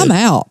what? I'm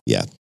out.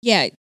 Yeah.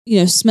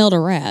 Yeah, smelled a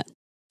rat.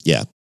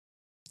 Yeah.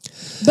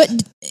 But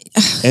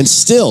and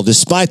still,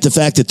 despite the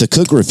fact that the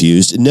cook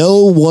refused,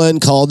 no one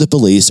called the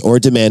police or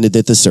demanded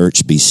that the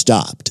search be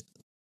stopped.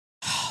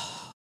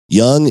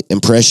 Young,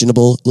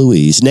 impressionable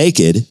Louise,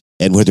 naked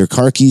and with her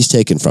car keys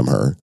taken from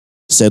her,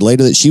 said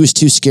later that she was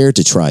too scared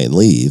to try and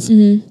leave.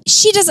 Mm-hmm.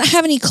 She doesn't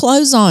have any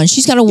clothes on.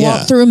 She's got to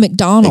walk through a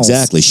McDonald's.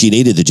 Exactly. She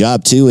needed the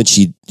job too, and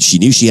she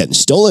knew she hadn't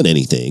stolen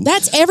anything.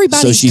 That's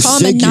everybody's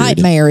common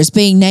nightmare is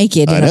being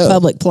naked in a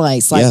public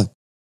place. Like,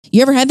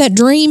 you ever had that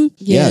dream?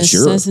 Yes,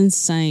 sure. That's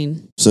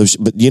insane. So,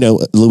 but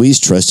Louise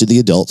trusted the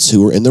adults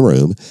who were in the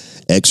room,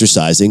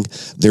 exercising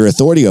their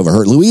authority over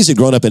her. Louise had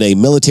grown up in a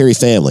military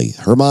family.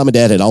 Her mom and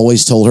dad had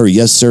always told her,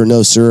 yes, sir,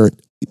 no, sir.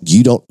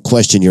 You don't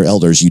question your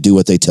elders. You do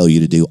what they tell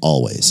you to do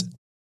always.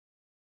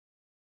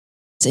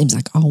 Seems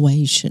like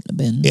always shouldn't have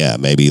been. Yeah,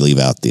 maybe leave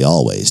out the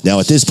always.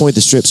 Now, at this point,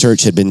 the strip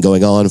search had been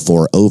going on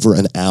for over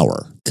an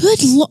hour.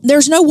 Good Lord.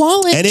 There's no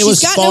wallet. And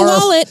She's got no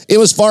wallet. It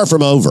was far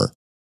from over.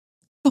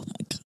 Oh,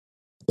 my God.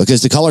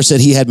 Because the caller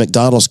said he had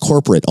McDonald's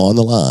corporate on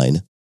the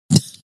line,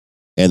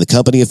 and the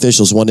company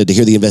officials wanted to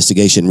hear the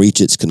investigation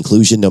reach its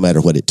conclusion no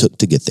matter what it took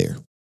to get there.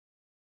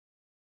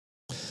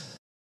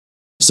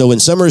 So when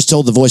Summers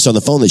told the voice on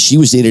the phone that she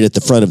was needed at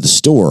the front of the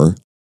store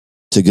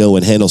to go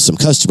and handle some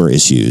customer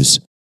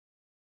issues,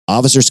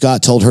 Officer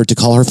Scott told her to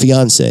call her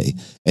fiance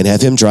and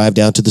have him drive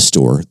down to the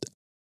store.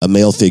 A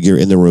male figure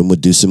in the room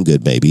would do some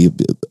good, maybe.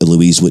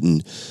 Louise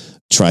wouldn't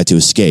try to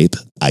escape,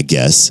 I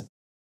guess.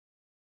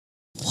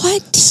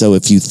 What? So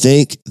if you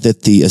think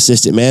that the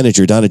assistant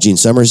manager, Donna Jean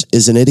Summers,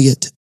 is an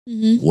idiot,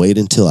 wait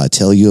until I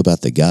tell you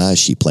about the guy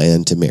she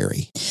planned to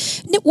marry.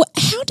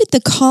 How did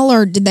the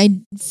caller, did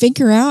they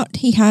figure out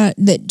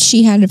that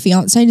she had a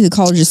fiance? Did the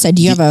caller just say,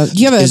 do you have a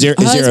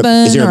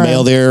husband? Is there a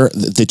male there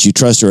that you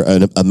trust, or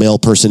a male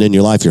person in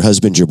your life, your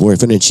husband, your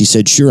boyfriend? And she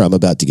said, sure, I'm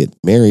about to get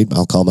married.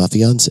 I'll call my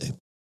fiance.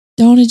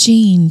 Donna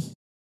Jean.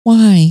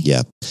 Why?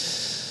 Yeah.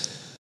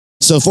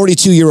 So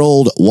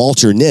 42-year-old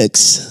Walter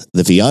Nix,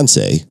 the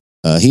fiance,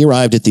 he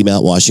arrived at the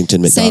Mount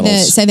Washington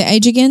McDonald's. Say the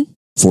age again?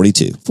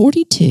 42.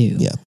 42.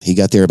 Yeah. He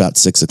got there about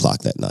 6 o'clock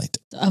that night.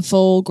 A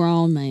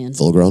full-grown man.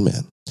 Full-grown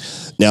man.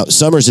 Now,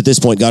 Summers at this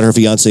point got her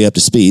fiance up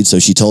to speed, so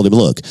she told him,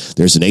 look,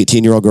 there's an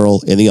 18-year-old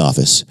girl in the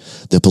office.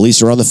 The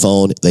police are on the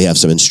phone. They have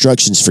some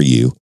instructions for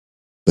you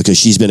because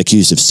she's been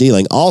accused of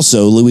stealing.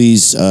 Also,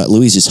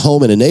 Louise's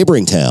home in a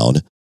neighboring town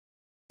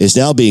is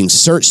now being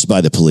searched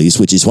by the police,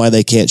 which is why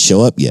they can't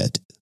show up yet.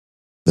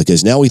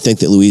 Because now we think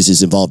that Louise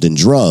is involved in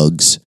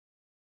drugs,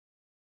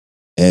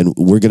 and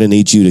we're going to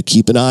need you to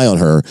keep an eye on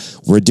her.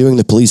 We're doing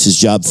the police's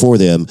job for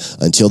them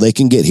until they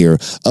can get here.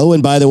 Oh,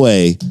 and by the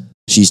way,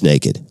 she's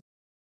naked.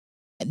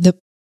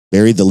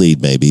 Buried the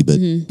lead, maybe, but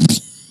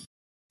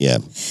yeah.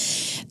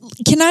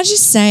 Can I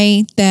just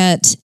say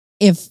that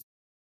if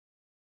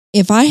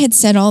I had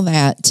said all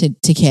that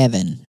to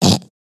Kevin,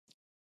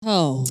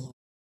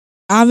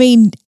 I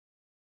mean,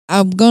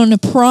 I'm going to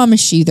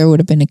promise you there would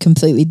have been a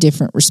completely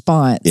different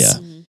response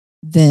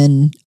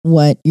than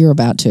what you're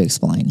about to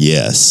explain.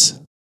 Yes,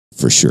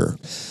 for sure.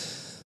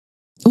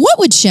 What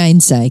would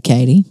Shane say,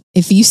 Katie,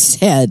 if you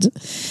said,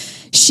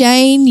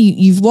 Shane,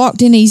 you've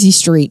walked in Easy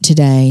Street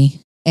today,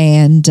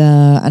 and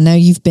I know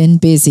you've been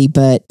busy,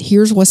 but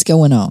here's what's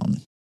going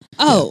on.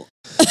 Oh,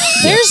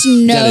 there's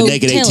no got a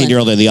naked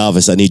 18-year-old in the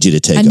office. I need you to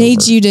take over. I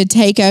need you to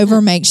take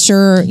over, make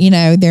sure,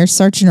 they're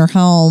searching her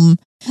home.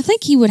 I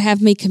think he would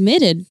have me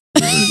committed.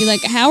 He'd be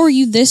like, how are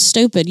you this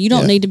stupid? You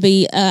don't need to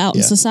be out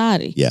in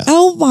society. Yeah.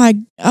 Oh my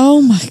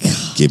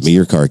God. Give me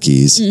your car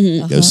keys.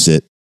 Go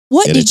sit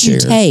What in did a chair. you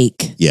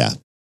take? Yeah.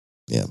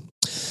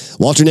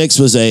 Walter Nix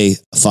was a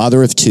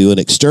father of two, an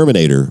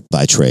exterminator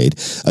by trade,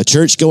 a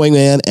church-going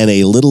man, and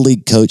a Little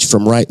League coach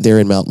from right there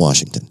in Mount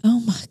Washington.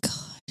 Oh my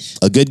gosh.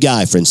 A good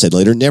guy, friends said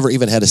later, never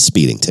even had a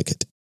speeding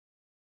ticket.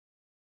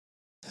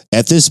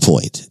 At this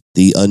point,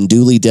 the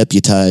unduly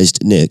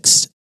deputized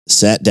Nix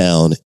sat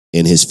down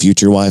in his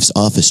future wife's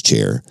office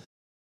chair,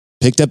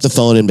 picked up the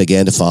phone and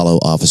began to follow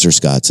Officer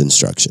Scott's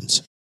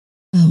instructions.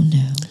 Oh,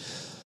 no.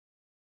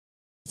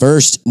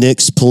 First,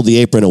 Nix pulled the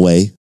apron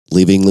away,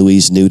 leaving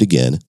Louise nude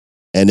again,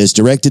 and as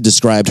directed,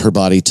 described her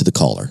body to the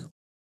caller.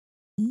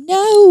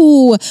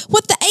 No.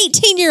 What the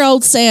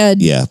 18-year-old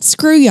said. Yeah.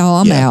 Screw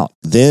y'all, I'm out.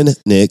 Then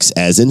Nix,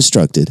 as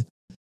instructed,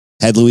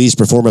 had Louise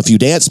perform a few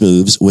dance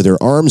moves with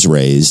her arms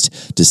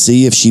raised to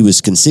see if she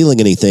was concealing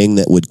anything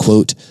that would,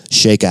 quote,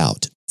 shake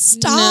out.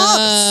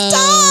 Stop.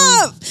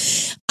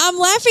 I'm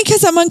laughing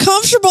because I'm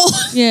uncomfortable.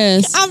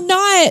 Yes. I'm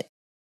not.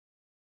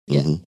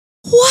 Yeah. Mm-hmm.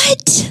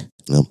 What?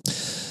 Well,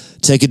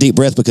 take a deep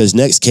breath because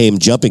next came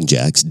jumping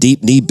jacks,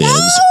 deep knee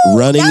bends,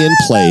 running in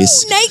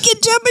place,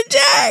 naked jumping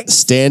jacks,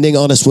 standing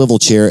on a swivel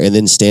chair, and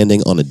then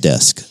standing on a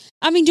desk.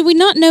 I mean, do we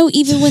not know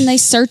even when they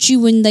search you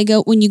when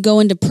you go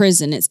into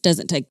prison, it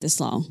doesn't take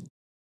this long?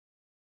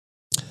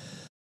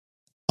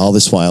 All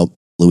this while,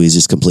 Louise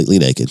is completely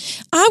naked.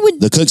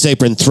 The cook's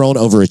apron thrown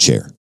over a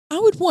chair. I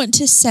would want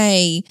to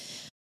say,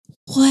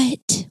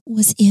 what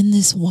was in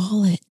this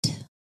wallet?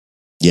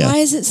 Yeah. Why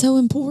is it so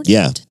important?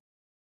 Yeah.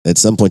 At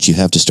some point, you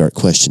have to start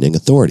questioning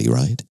authority,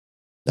 right?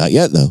 Not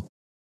yet, though.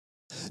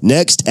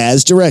 Next,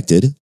 as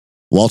directed,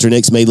 Walter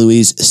Nix made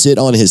Louise sit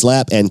on his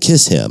lap and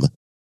kiss him.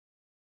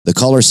 The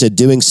caller said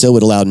doing so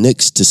would allow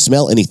Nix to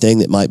smell anything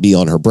that might be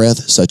on her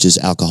breath, such as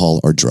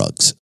alcohol or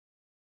drugs.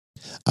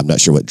 I'm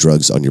not sure what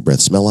drugs on your breath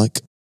smell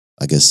like.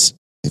 I guess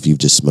if you've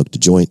just smoked a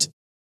joint.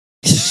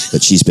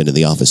 But she's been in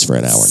the office for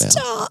an hour now.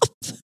 Stop.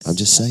 I'm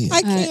just saying.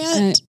 I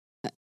can't.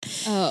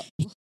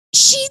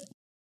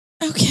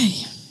 Okay.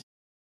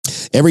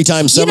 Every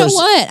time Summers... You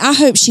know what? I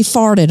hope she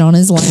farted on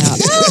his lap.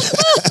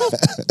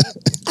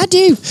 I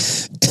do.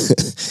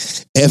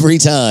 Every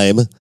time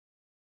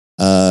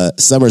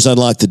Summers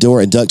unlocked the door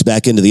and ducked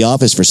back into the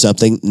office for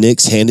something,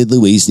 Nix handed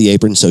Louise the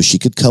apron so she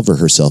could cover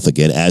herself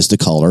again as the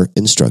caller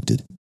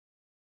instructed.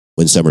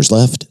 When Summers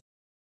left,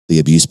 the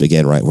abuse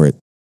began right where it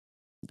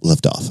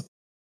left off.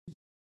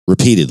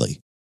 Repeatedly.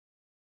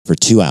 For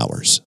 2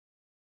 hours.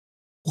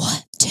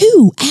 What?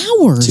 2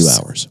 hours? 2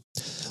 hours.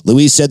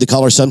 Louise said the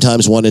caller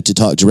sometimes wanted to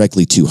talk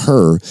directly to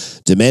her,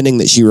 demanding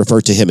that she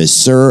refer to him as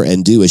sir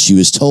and do as she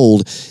was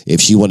told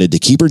if she wanted to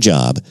keep her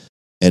job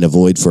and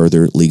avoid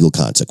further legal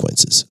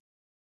consequences.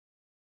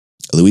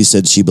 Louise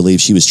said she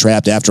believed she was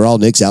trapped. After all,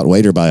 Nix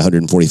outweighed her by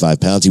 145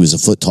 pounds. He was a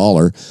foot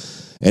taller.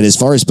 And as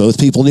far as both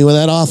people knew in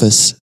that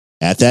office,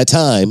 at that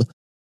time,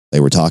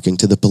 they were talking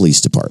to the police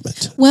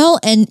department. Well,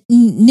 and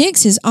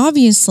Nix is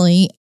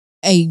obviously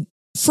a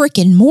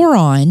freaking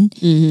moron.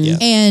 Mm-hmm. Yeah.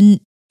 And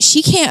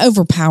she can't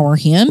overpower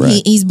him.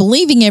 Right. He's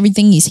believing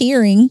everything he's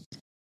hearing.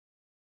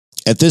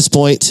 At this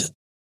point,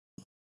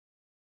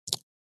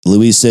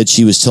 Louise said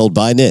she was told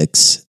by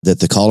Nix that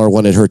the caller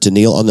wanted her to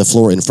kneel on the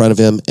floor in front of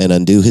him and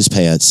undo his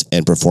pants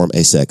and perform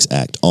a sex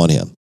act on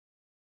him.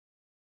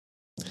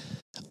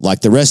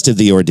 Like the rest of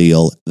the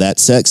ordeal, that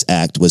sex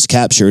act was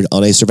captured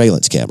on a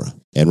surveillance camera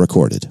and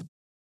recorded.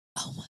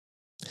 Oh my.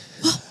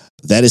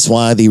 That is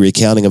why the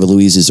recounting of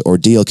Louise's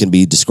ordeal can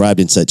be described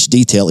in such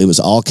detail. It was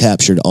all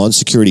captured on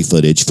security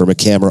footage from a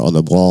camera on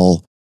the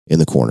wall in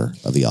the corner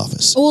of the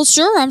office. Well,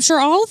 sure. I'm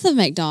sure all of the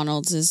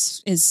McDonald's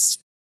is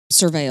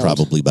surveilled.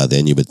 Probably by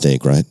then, you would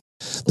think, right?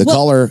 The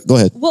caller, go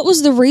ahead. What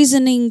was the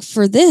reasoning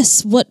for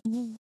this? What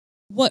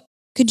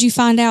could you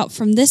find out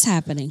from this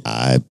happening?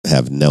 I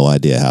have no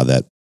idea how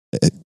that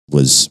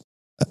was,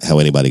 how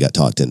anybody got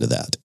talked into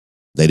that.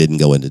 They didn't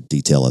go into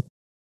detail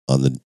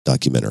on the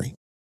documentary.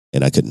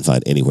 And I couldn't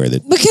find anywhere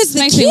that... Because the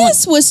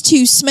kiss was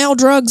to smell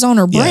drugs on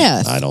her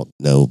breath. I don't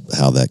know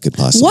how that could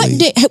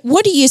possibly...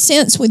 What do you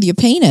sense with your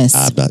penis?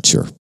 I'm not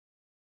sure.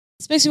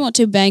 This makes me want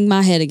to bang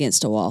my head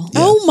against a wall.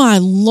 Yeah. Oh, my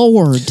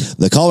Lord.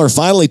 The caller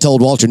finally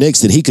told Walter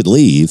Nix that he could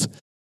leave,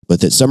 but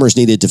that Summers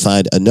needed to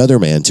find another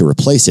man to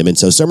replace him. And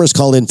so Summers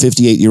called in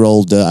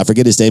 58-year-old, I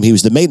forget his name, he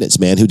was the maintenance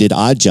man who did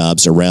odd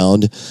jobs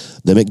around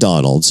the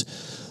McDonald's.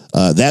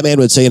 That man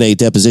would say in a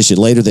deposition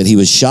later that he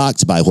was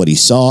shocked by what he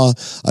saw,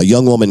 a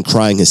young woman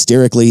crying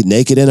hysterically,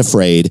 naked and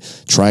afraid,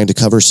 trying to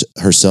cover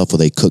herself with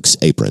a cook's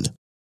apron.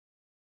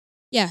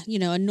 Yeah,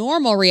 a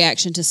normal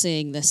reaction to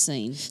seeing this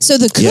scene. So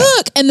the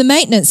cook and the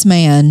maintenance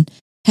man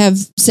have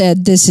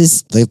said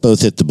they've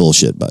both hit the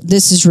bullshit button.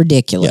 This is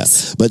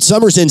ridiculous. Yeah. But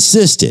Summers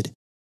insisted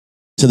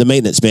to the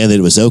maintenance man that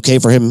it was okay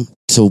for him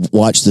to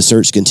watch the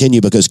search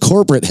continue because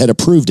corporate had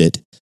approved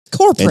it.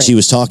 And she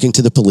was talking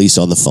to the police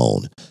on the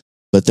phone.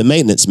 But the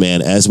maintenance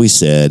man, as we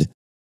said,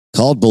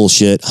 called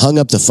bullshit, hung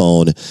up the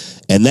phone,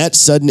 and that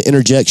sudden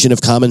interjection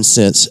of common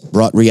sense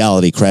brought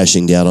reality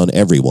crashing down on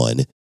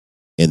everyone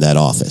in that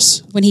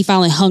office. When he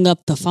finally hung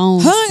up the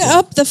phone.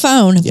 Up the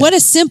phone. Yeah. What a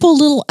simple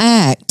little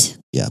act.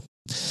 Yeah.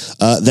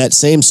 That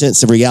same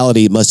sense of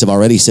reality must have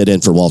already set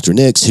in for Walter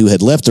Nix, who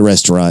had left the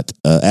restaurant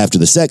after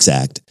the sex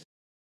act.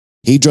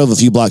 He drove a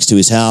few blocks to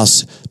his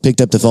house,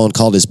 picked up the phone,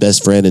 called his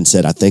best friend, and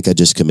said, "I think I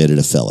just committed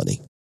a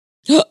felony."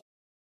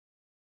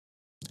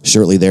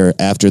 Shortly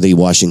thereafter, the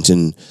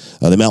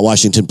Mount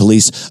Washington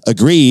police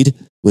agreed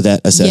with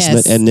that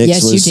assessment, and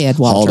Nix was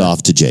hauled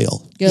off to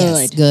jail.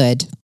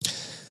 Good.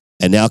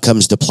 And now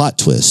comes the plot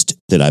twist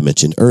that I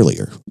mentioned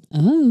earlier.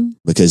 Oh.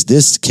 Because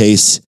this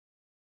case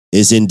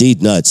is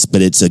indeed nuts,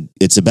 but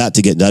it's about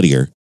to get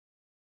nuttier.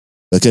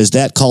 Because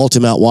that call to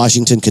Mount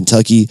Washington,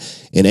 Kentucky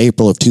in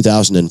April of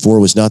 2004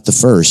 was not the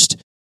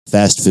first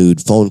fast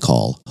food phone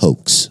call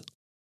hoax.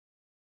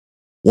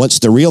 Once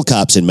the real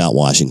cops in Mount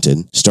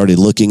Washington started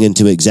looking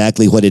into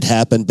exactly what had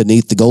happened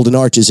beneath the golden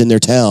arches in their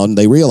town,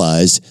 they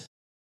realized,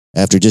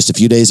 after just a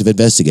few days of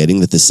investigating,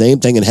 that the same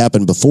thing had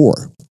happened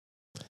before.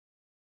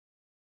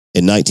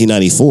 In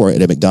 1994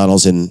 at a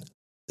McDonald's in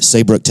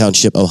Saybrook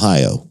Township,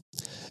 Ohio,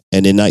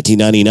 and in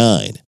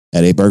 1999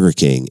 at a Burger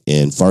King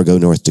in Fargo,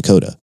 North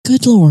Dakota.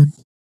 Good Lord.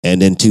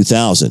 And in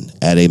 2000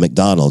 at a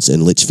McDonald's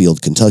in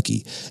Litchfield,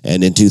 Kentucky.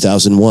 And in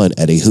 2001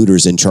 at a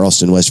Hooters in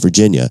Charleston, West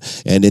Virginia.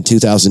 And in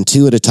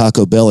 2002 at a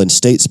Taco Bell in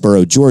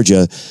Statesboro,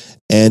 Georgia.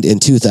 And in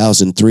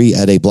 2003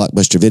 at a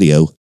Blockbuster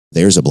Video,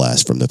 there's a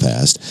blast from the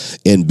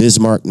past, in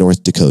Bismarck,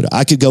 North Dakota.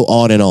 I could go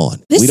on and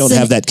on. We don't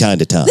have that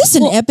kind of time. This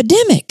is an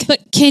epidemic.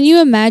 But can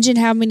you imagine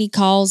how many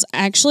calls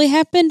actually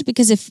happened?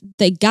 Because if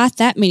they got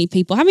that many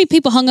people, how many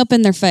people hung up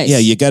in their face? Yeah,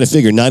 you got to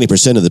figure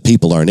 90% of the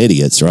people aren't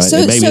idiots, right?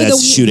 And maybe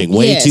that's shooting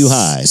way too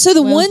high. So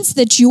the ones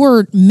that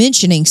you're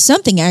mentioning,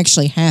 something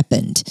actually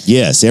happened.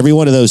 Yes, every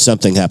one of those,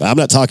 something happened. I'm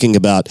not talking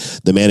about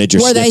the manager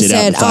where sniffed they it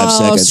out said, in 5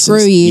 seconds.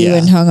 Screw you,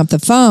 and hung up the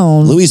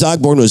phone. Louise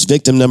Ogborn was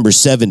victim number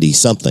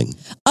 70-something.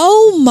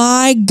 Oh,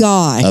 my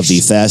gosh. Of the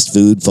fast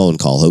food phone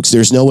call hoax.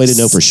 There's no way to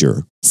know for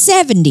sure.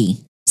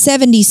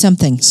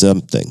 70-something.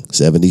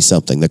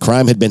 70-something. The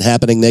crime had been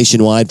happening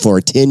nationwide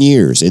for 10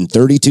 years in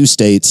 32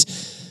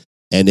 states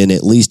and in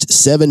at least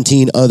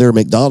 17 other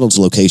McDonald's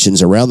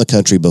locations around the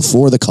country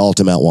before the call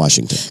to Mount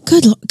Washington.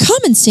 Good.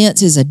 Common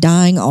sense is a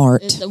dying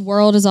art. The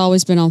world has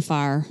always been on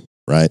fire.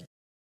 Right?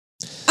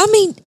 I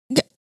mean...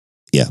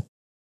 Yeah.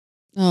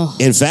 Oh.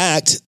 In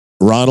fact,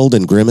 Ronald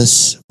and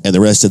Grimace and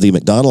the rest of the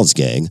McDonald's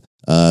gang,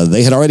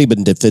 they had already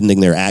been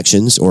defending their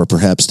actions, or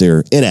perhaps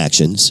their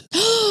inactions,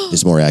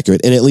 is more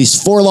accurate, in at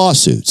least 4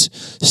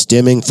 lawsuits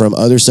stemming from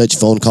other such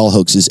phone call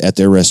hoaxes at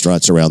their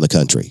restaurants around the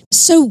country.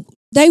 So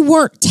they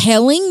weren't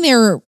telling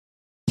their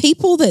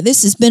people that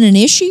this has been an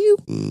issue?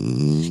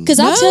 Because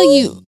I'll tell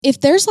you, if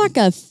there's like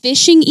a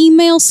phishing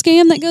email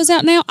scam that goes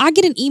out now, I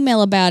get an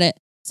email about it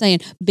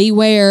saying,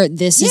 beware,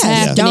 this is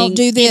happening. Don't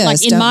do this.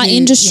 Like in my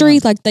industry,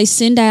 like they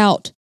send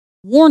out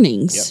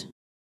warnings.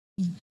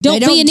 Yep.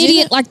 Don't be an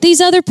idiot like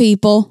these other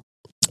people.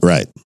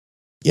 Right.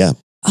 Yeah.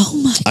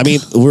 Oh my God. I mean,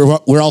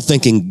 we're all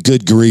thinking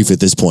good grief at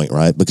this point,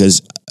 right?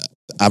 Because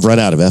I've run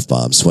out of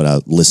F-bombs when I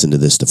listened to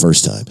this the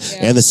first time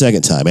and the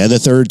second time and the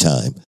third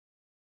time.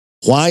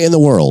 Why in the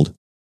world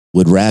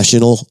would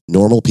rational,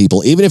 normal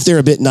people, even if they're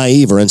a bit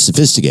naive or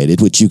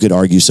unsophisticated, which you could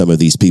argue some of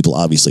these people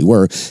obviously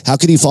were, how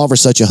could he fall for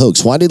such a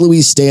hoax? Why did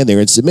Louise stand there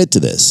and submit to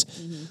this?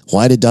 Mm-hmm.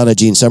 Why did Donna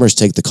Jean Summers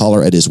take the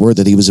caller at his word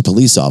that he was a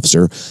police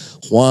officer?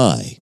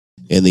 Why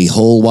in the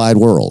whole wide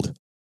world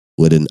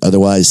would an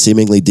otherwise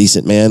seemingly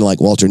decent man like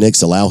Walter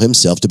Nix allow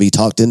himself to be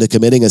talked into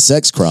committing a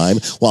sex crime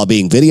while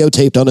being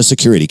videotaped on a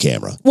security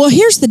camera? Well,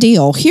 here's the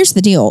deal.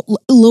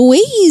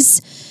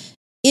 Louise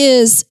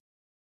is,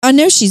 I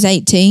know she's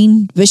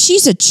 18, but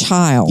she's a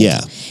child.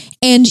 Yeah.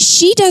 And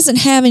she doesn't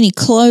have any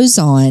clothes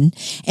on,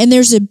 and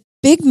there's a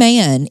big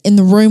man in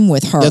the room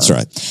with her. That's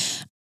right.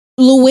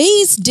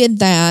 Louise did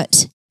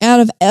that out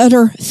of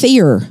utter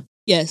fear.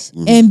 Yes.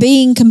 Mm-hmm. And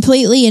being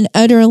completely and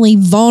utterly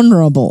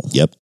vulnerable.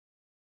 Yep.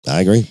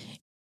 I agree.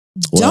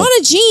 Well,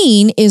 Donna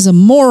Jean is a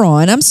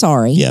moron. I'm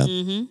sorry. Yeah.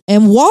 Mm-hmm.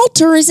 And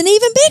Walter is an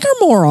even bigger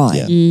moron.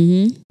 Yeah.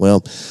 Mm-hmm.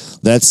 Well,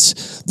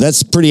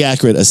 that's pretty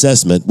accurate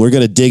assessment. We're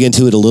going to dig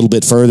into it a little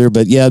bit further,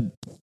 but yeah,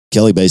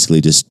 Kelly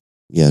basically just,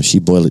 she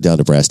boiled it down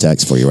to brass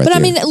tacks for you right there. But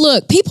I mean,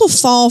 look, people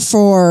fall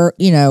for,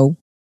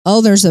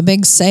 there's a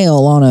big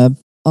sale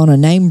on a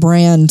name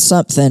brand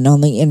something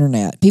on the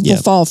internet. People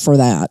fall for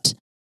that.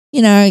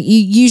 You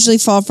usually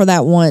fall for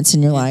that once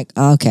and you're like,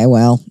 okay,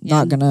 well,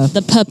 not going to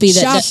the puppy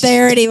that shop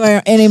there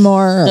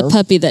anymore. The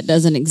puppy that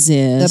doesn't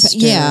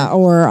exist.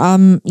 Or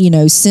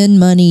send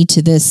money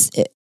to this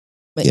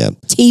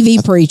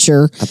TV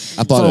preacher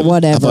I bought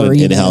whatever. I bought an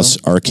in-house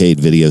arcade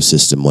video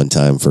system one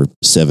time for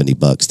 $70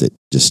 that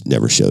just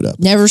never showed up.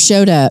 Never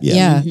showed up.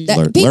 Yeah.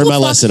 Mm-hmm. Learn my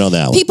lesson on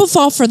that one. People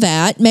fall for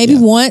that. Maybe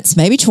once,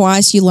 maybe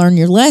twice, you learn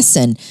your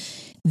lesson.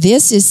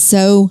 This is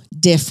so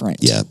different.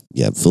 Yeah.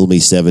 Fool me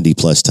 70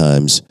 plus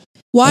times.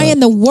 Why in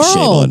the world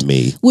shame on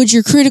me. Would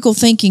your critical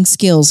thinking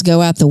skills go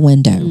out the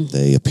window?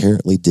 They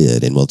apparently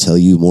did, and we'll tell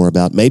you more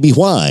about maybe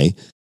why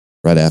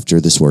right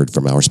after this word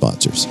from our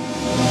sponsors.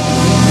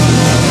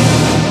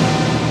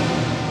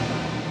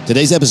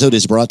 Today's episode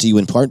is brought to you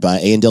in part by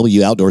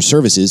A&W Outdoor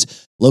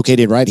Services,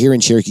 located right here in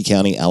Cherokee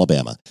County,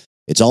 Alabama.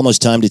 It's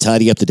almost time to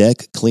tidy up the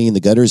deck, clean the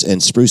gutters,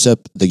 and spruce up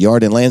the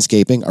yard and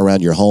landscaping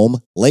around your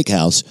home, lake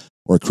house,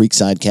 or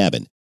creekside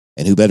cabin.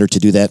 And who better to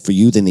do that for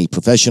you than the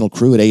professional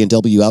crew at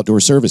A&W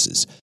Outdoor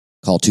Services?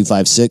 Call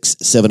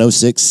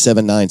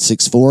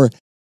 256-706-7964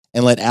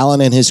 and let Alan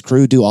and his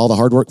crew do all the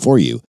hard work for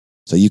you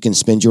so you can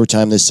spend your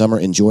time this summer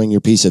enjoying your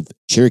piece of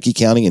Cherokee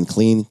County in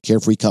clean,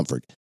 carefree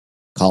comfort.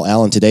 Call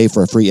Alan today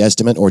for a free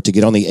estimate or to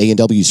get on the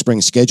A&W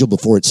spring schedule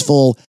before it's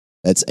full.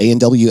 That's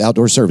A&W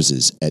Outdoor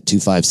Services at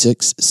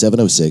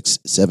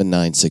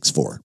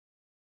 256-706-7964.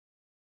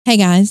 Hey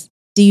guys,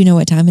 do you know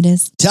what time it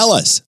is? Tell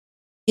us.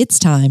 It's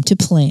time to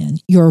plan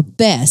your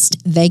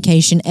best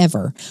vacation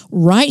ever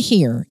right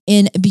here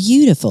in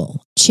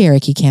beautiful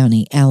Cherokee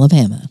County,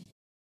 Alabama.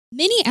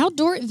 Many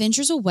outdoor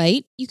adventures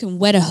await. You can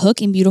wet a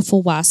hook in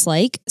beautiful Weiss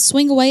Lake,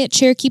 swing away at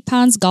Cherokee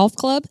Pines Golf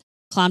Club,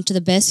 climb to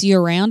the best view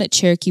around at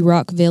Cherokee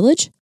Rock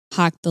Village,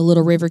 hike the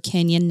Little River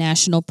Canyon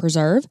National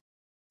Preserve,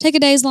 take a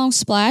days-long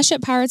splash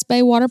at Pirates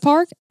Bay Water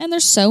Park, and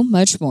there's so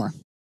much more.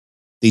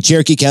 The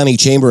Cherokee County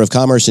Chamber of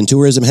Commerce and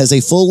Tourism has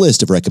a full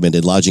list of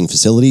recommended lodging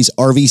facilities,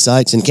 RV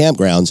sites, and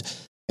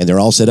campgrounds, and they're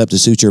all set up to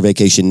suit your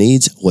vacation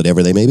needs,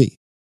 whatever they may be.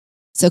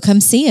 So come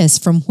see us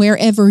from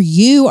wherever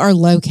you are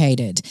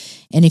located.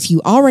 And if you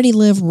already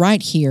live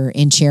right here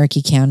in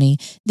Cherokee County,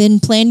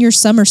 then plan your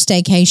summer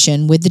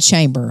staycation with the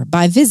Chamber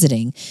by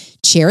visiting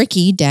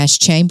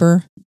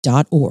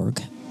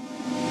cherokee-chamber.org.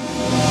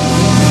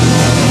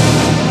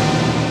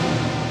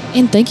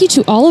 And thank you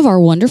to all of our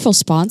wonderful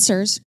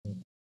sponsors.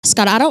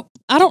 Scott, I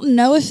don't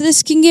know if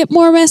this can get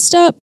more messed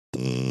up.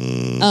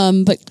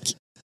 But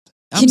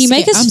can you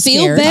make us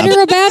feel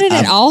better about it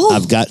at all?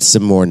 I've got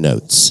some more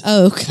notes.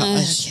 Oh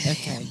gosh.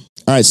 Okay.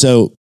 All right,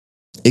 so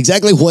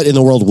exactly what in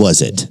the world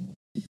was it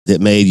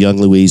that made young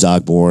Louise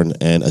Ogborn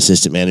and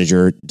assistant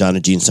manager Donna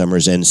Jean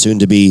Summers and soon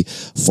to be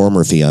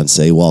former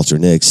fiance Walter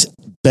Nix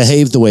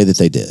behave the way that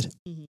they did?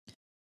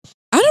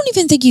 I don't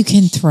even think you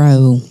can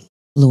throw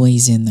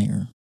Louise in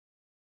there.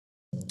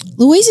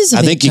 Louise is a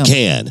victim. I think you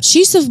can.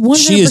 She's a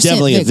 100% She is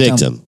definitely a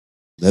victim.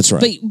 That's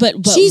right.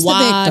 But she's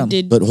why the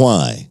victim. But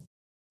why?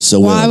 So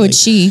why would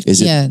she?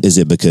 Is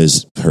it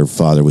because her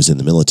father was in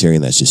the military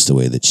and that's just the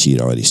way that she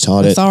had already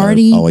taught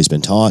Authority. Or always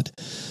been taught?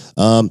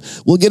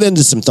 We'll get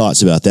into some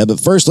thoughts about that. But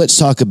first, let's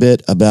talk a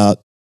bit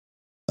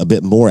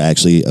more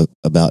actually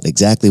about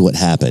exactly what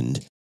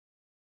happened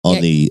on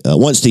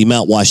once the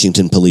Mount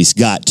Washington police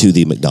got to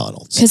the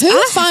McDonald's. Because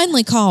who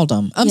finally called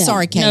them? I'm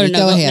sorry, Katie.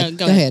 Go ahead.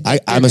 Go ahead.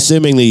 I'm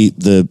assuming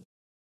the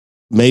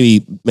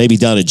maybe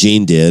Donna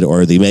Jean did,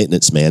 or the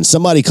maintenance man.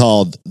 Somebody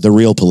called the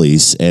real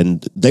police,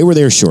 and they were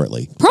there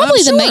shortly.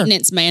 Probably the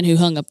maintenance man who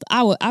hung up.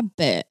 I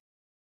bet.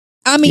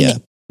 I mean, yeah,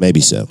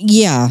 maybe so.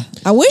 Yeah,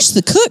 I wish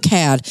the cook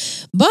had,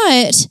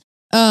 but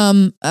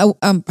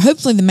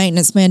hopefully the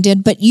maintenance man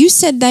did. But you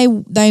said they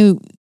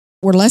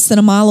were less than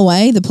a mile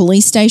away. The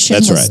police station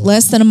was right.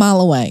 Less than a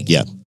mile away.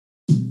 Yeah.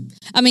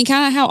 I mean,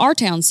 kind of how our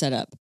town's set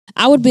up.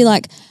 I would be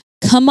like,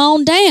 come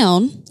on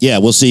down. Yeah,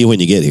 we'll see you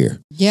when you get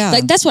here. Yeah.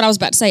 Like, that's what I was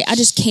about to say. I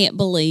just can't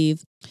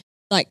believe,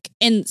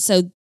 and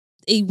so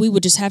we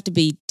would just have to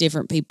be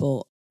different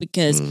people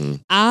because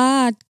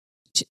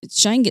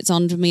Shane gets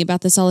on to me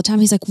about this all the time.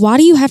 He's like, why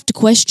do you have to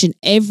question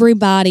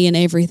everybody and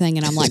everything?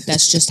 And I'm like,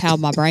 that's just how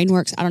my brain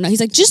works. I don't know.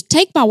 He's like, just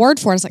take my word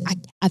for it. I was like,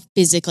 I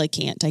physically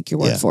can't take your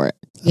word for it.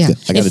 Yeah.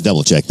 I got to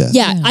double check that.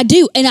 Yeah, I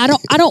do. And I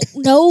don't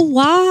know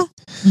why.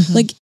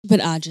 But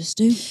I just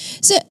do.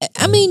 So,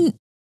 I mean,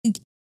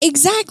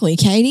 exactly,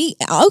 Katie.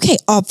 Okay,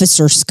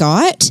 Officer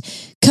Scott,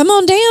 come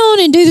on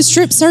down and do the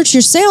strip search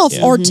yourself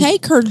or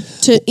take her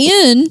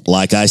to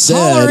Like I said,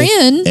 call her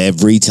in.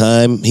 Every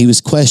time he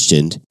was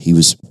questioned, he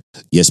was,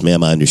 yes,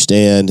 ma'am, I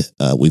understand.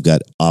 We've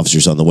got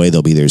officers on the way.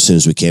 They'll be there as soon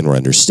as we can. We're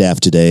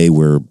understaffed today.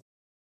 We're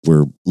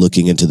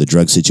looking into the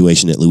drug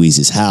situation at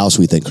Louise's house.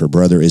 We think her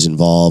brother is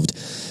involved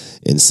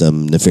in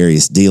some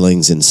nefarious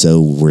dealings, and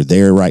so we're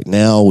there right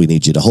now. We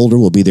need you to hold her.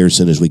 We'll be there as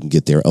soon as we can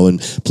get there. Owen,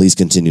 please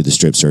continue the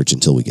strip search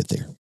until we get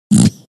there.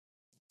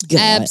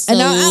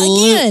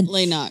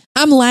 Absolutely not.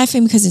 I'm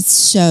laughing because it's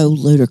so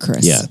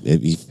ludicrous. Yeah,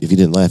 if you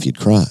didn't laugh, you'd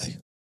cry.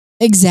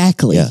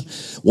 Exactly. Yeah.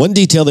 One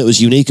detail that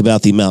was unique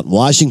about the Mount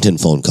Washington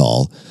phone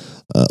call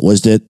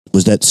was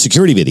that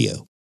security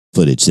video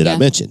footage that I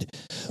mentioned.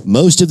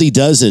 Most of the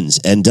dozens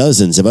and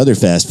dozens of other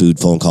fast food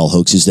phone call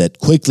hoaxes that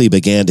quickly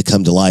began to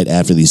come to light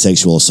after the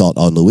sexual assault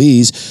on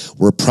Louise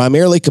were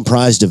primarily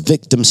comprised of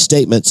victim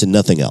statements and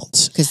nothing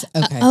else.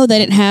 They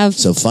didn't have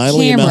So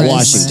finally cameras. in Mount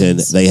Washington,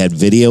 they had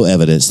video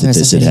evidence that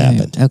this had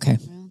happened. Okay.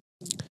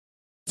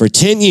 For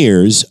 10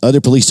 years,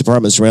 other police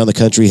departments around the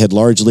country had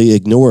largely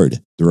ignored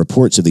the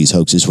reports of these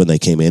hoaxes when they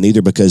came in,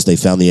 either because they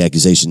found the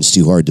accusations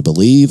too hard to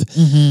believe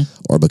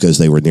or because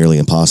they were nearly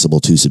impossible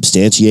to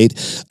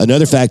substantiate.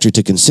 Another factor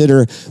to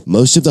consider,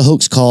 most of the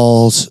hoax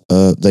calls,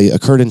 they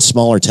occurred in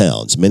smaller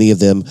towns, many of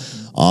them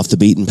off the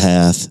beaten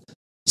path,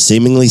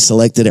 seemingly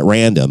selected at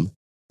random,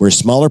 where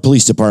smaller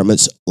police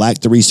departments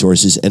lacked the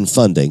resources and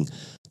funding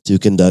to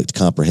conduct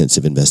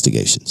comprehensive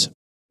investigations.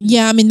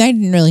 Yeah, I mean, they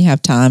didn't really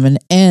have time.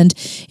 And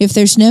if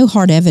there's no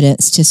hard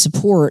evidence to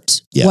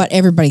support what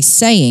everybody's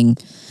saying,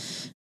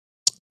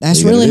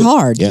 that's really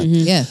hard.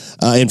 Yeah.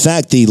 In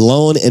fact, the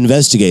lone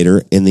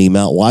investigator in the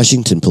Mount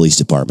Washington Police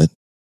Department,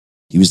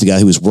 He was the guy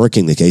who was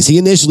working the case. He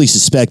initially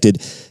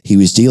suspected he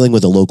was dealing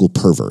with a local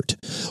pervert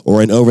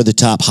or an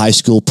over-the-top high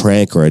school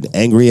prank or an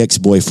angry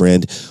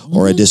ex-boyfriend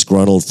or a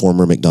disgruntled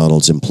former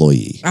McDonald's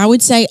employee. I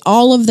would say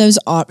all of those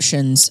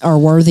options are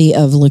worthy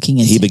of looking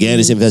into. He began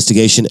his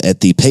investigation at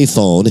the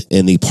payphone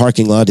in the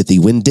parking lot at the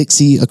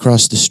Winn-Dixie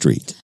across the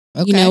street.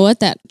 Okay. You know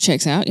what? That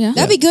checks out. Yeah.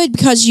 That'd be good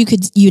because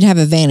you'd have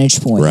a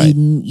vantage point. Right.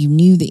 You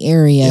knew the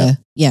area.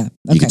 Yeah.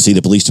 Okay. You can see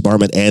the police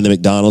department and the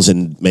McDonald's,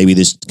 and maybe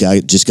this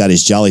guy just got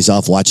his jollies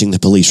off watching the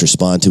police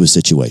respond to a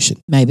situation.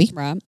 Maybe.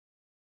 Right.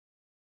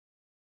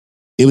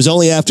 It was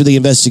only after the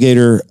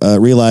investigator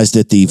realized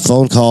that the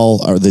phone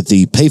call or that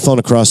the payphone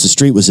across the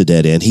street was a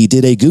dead end, he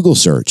did a Google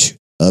search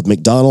of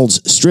McDonald's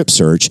strip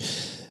search.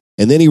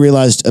 And then he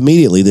realized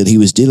immediately that he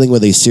was dealing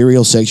with a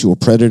serial sexual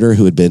predator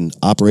who had been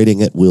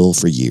operating at will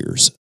for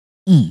years.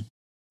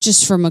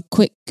 Just from a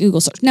quick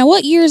Google search. Now,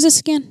 what year is this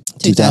again?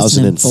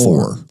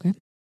 2004. Okay.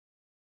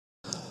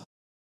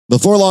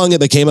 Before long, it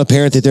became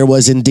apparent that there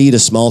was indeed a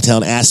small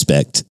town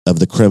aspect of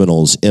the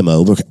criminal's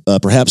MO,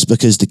 perhaps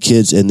because the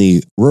kids in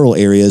the rural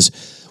areas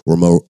were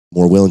more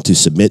willing to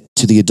submit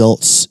to the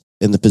adults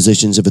in the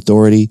positions of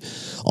authority.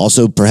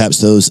 Also, perhaps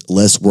those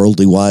less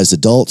worldly wise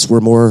adults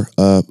were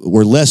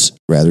less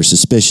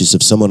suspicious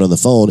of someone on the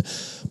phone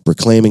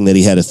proclaiming that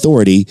he had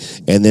authority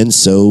and then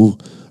so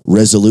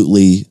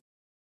resolutely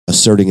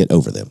asserting it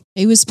over them.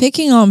 He was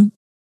picking on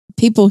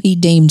people he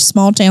deemed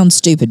small town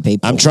stupid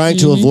people. I'm trying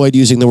to avoid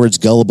using the words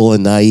gullible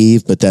and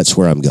naive, but that's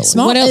where I'm going.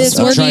 What else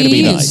I'm word trying do to be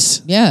you use?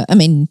 nice. Yeah. I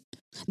mean,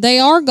 They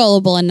are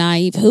gullible and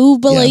naive. Who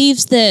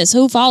believes this?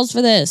 Who falls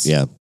for this?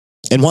 Yeah.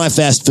 And why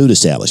fast food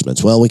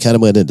establishments? Well, we kind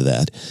of went into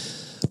that.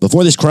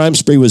 Before this crime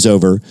spree was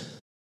over,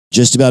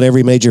 just about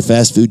every major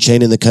fast food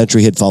chain in the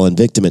country had fallen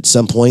victim at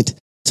some point.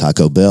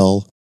 Taco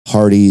Bell,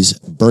 Hardee's,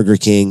 Burger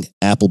King,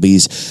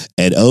 Applebee's,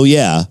 and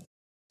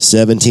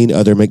 17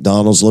 other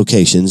McDonald's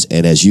locations.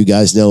 And as you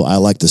guys know, I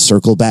like to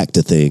circle back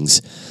to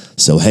things.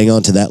 So hang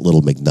on to that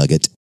little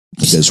McNugget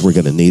because we're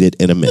going to need it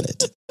in a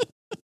minute.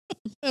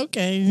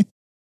 okay.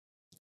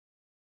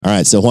 All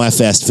right, so why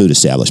fast food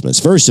establishments?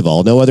 First of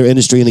all, no other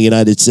industry in the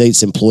United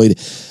States employed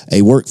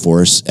a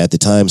workforce at the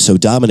time so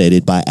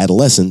dominated by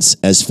adolescents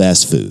as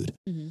fast food.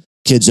 Mm-hmm.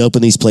 Kids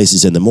open these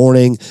places in the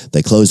morning,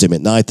 they close them at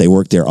night, they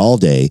work there all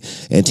day,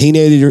 and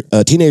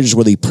teenagers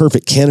were the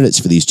perfect candidates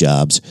for these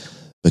jobs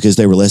because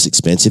they were less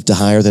expensive to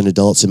hire than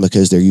adults and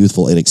because their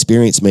youthful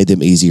inexperience made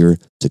them easier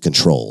to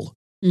control.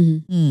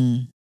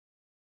 Mm-hmm.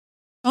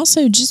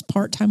 Also, just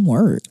part-time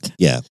work.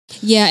 Yeah.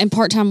 Yeah, and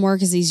part-time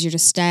work is easier to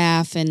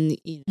staff and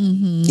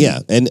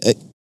Yeah, and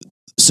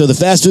so the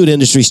fast food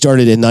industry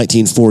started in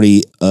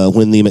 1940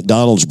 when the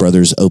McDonald's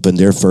brothers opened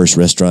their first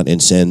restaurant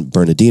in San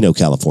Bernardino,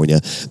 California.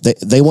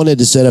 They wanted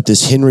to set up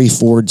this Henry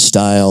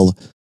Ford-style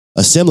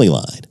assembly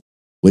line,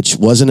 which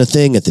wasn't a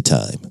thing at the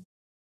time.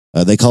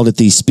 They called it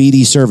the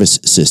Speedy Service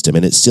System,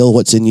 and it's still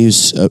what's in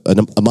use,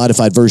 a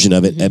modified version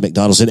of it at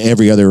McDonald's and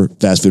every other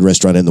fast food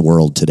restaurant in the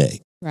world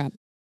today. Right.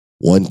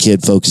 One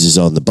kid focuses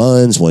on the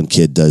buns, one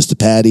kid does the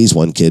patties,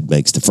 one kid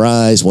makes the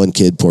fries, one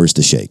kid pours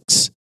the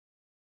shakes.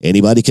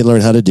 Anybody can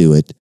learn how to do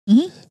it.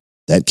 Mm-hmm.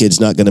 That kid's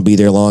not going to be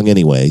there long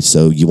anyway,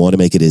 so you want to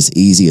make it as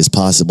easy as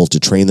possible to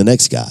train the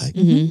next guy.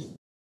 Mm-hmm.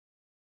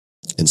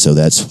 And so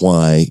that's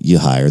why you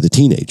hire the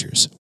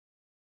teenagers.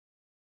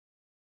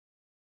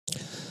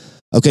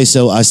 Okay,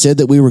 so I said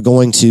that we were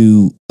going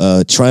to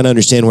try and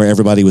understand where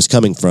everybody was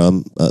coming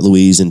from,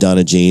 Louise and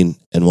Donna Jean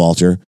and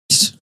Walter,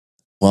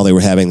 while they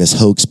were having this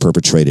hoax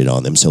perpetrated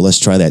on them. So let's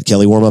try that.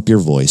 Kelly, warm up your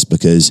voice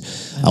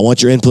because I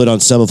want your input on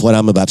some of what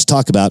I'm about to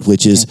talk about,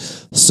 which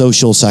is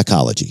social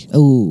psychology.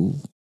 Oh.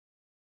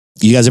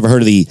 You guys ever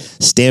heard of the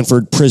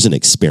Stanford Prison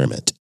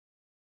Experiment?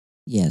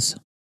 Yes.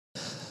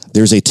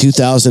 There's a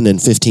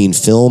 2015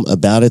 film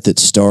about it that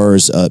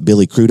stars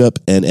Billy Crudup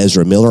and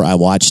Ezra Miller. I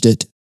watched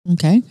it.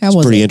 Okay. How was it?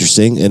 was Pretty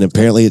interesting. And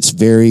apparently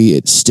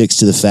it sticks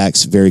to the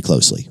facts very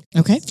closely.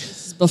 Okay.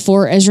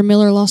 Before Ezra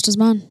Miller lost his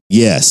mind?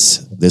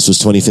 Yes. This was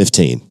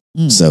 2015.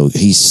 So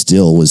he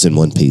still was in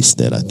one piece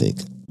then, I think.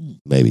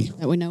 Maybe.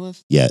 That we know of?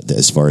 Yeah,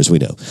 as far as we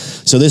know.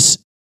 So this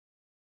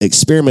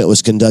experiment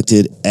was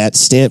conducted at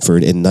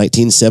Stanford in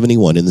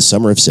 1971, in the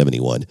summer of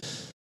 71.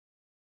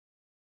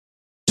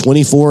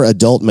 24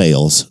 adult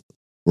males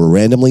were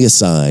randomly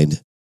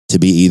assigned to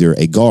be either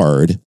a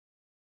guard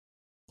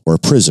or a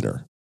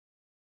prisoner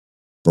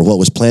for what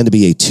was planned to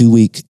be a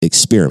 2-week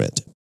experiment.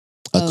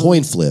 A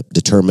coin flip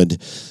determined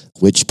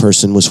which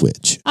person was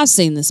which. I've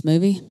seen this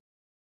movie.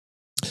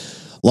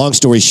 Long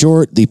story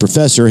short, the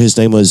professor, his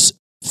name was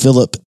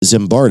Philip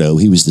Zimbardo.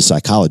 He was the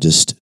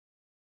psychologist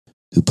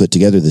who put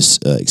together this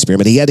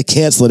experiment. He had to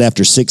cancel it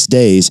after 6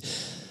 days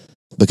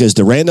because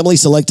the randomly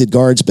selected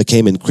guards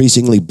became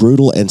increasingly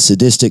brutal and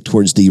sadistic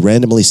towards the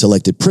randomly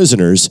selected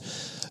prisoners,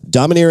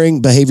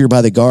 domineering behavior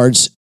by the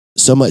guards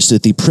so much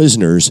that the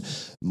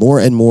prisoners more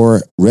and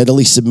more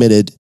readily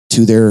submitted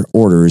to their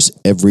orders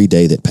every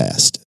day that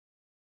passed.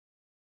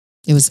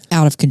 It was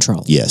out of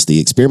control. Yes,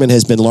 the experiment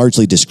has been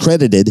largely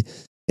discredited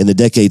in the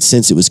decades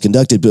since it was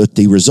conducted, but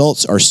the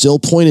results are still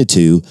pointed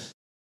to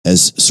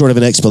as sort of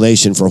an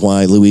explanation for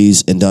why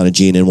Louise and Donna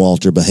Jean and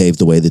Walter behaved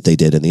the way that they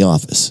did in the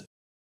office.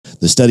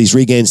 The studies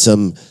regained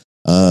some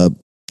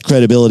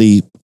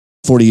credibility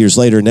 40 years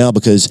later now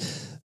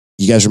because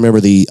you guys remember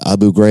the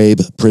Abu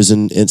Ghraib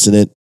prison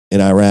incident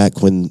in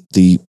Iraq when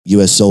the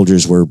U.S.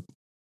 soldiers were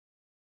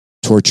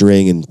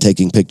torturing and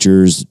taking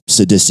pictures,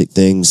 sadistic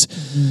things.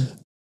 Mm-hmm.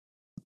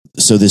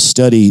 So this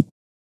study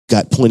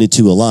got pointed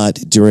to a lot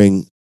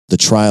during the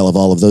trial of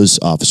all of those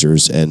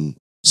officers and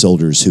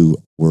soldiers who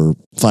were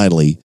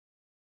finally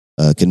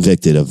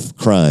convicted of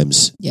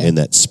crimes in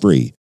that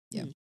spree.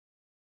 Yeah.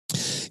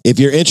 If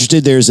you're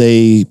interested, there's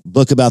a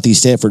book about the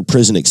Stanford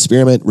prison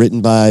experiment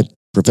written by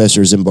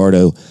Professor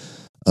Zimbardo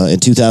in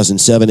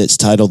 2007. It's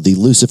titled The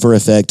Lucifer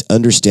Effect,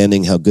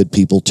 Understanding How Good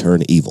People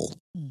Turn Evil.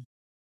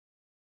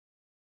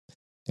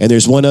 And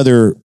there's one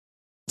other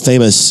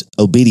famous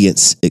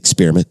obedience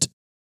experiment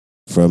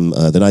from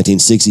the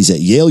 1960s at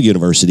Yale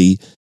University,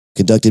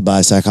 conducted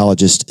by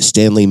psychologist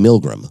Stanley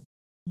Milgram.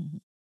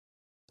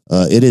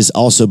 It has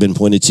also been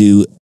pointed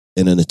to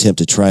in an attempt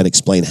to try and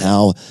explain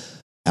how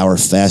our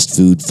fast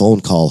food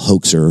phone call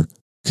hoaxer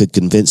could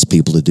convince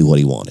people to do what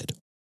he wanted.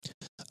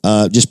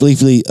 Just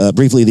briefly,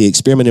 the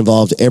experiment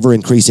involved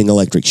ever-increasing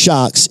electric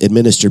shocks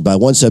administered by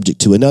one subject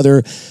to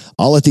another,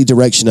 all at the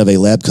direction of a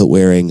lab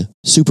coat-wearing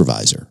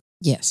supervisor.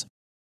 Yes.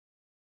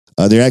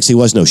 There actually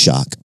was no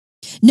shock.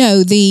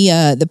 No,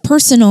 the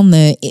person on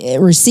the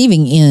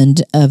receiving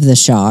end of the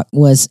shock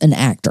was an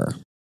actor.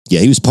 Yeah,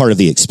 he was part of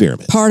the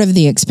experiment. Part of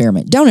the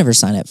experiment. Don't ever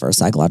sign up for a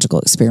psychological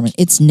experiment.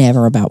 It's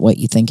never about what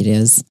you think it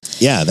is.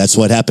 Yeah, that's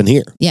what happened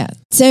here. Yeah.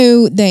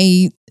 So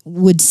they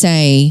would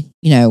say,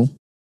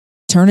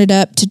 turn it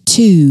up to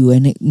 2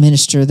 and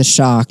administer the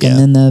shock. Yeah.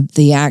 And then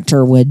the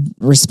actor would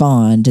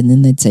respond. And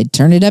then they'd say,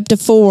 turn it up to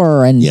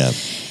 4. And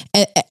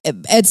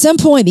at some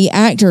point, the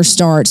actor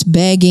starts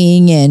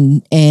begging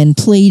and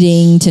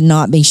pleading to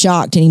not be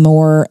shocked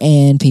anymore.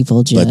 And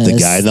people just... But the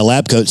guy in the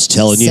lab coat's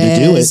telling you to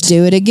do it.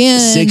 Do it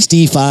again.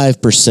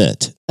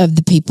 65% of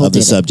the people of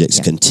the subjects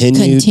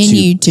continue to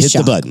hit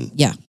shock. The button.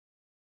 Yeah.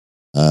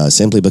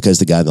 Simply because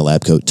the guy in the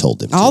lab coat told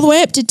them all the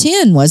way up to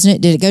 10, wasn't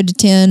it? Did it go to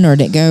 10 or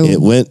did it go?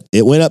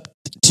 It went up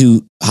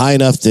to high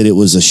enough that it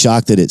was a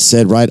shock that it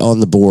said right on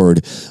the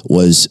board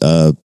was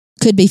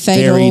could be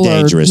fatal, very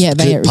dangerous,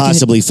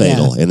 possibly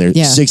fatal, and they're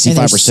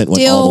 65%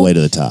 went all the way to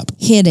the top,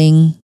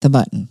 hitting the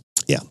button.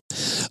 Yeah,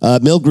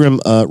 Milgram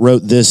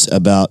wrote this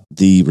about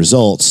the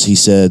results. He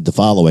said the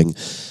following.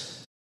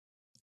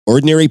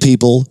 Ordinary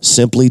people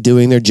simply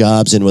doing their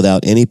jobs and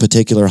without any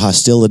particular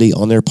hostility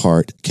on their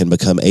part can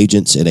become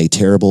agents in a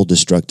terrible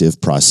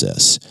destructive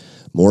process.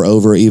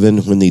 Moreover, even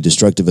when the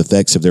destructive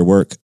effects of their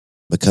work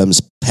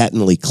becomes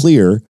patently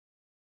clear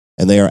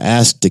and they are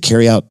asked to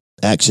carry out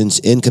actions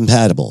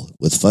incompatible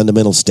with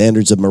fundamental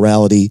standards of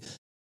morality,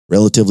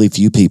 relatively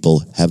few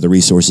people have the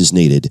resources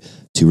needed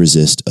to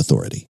resist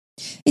authority.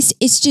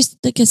 It's just,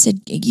 like I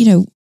said,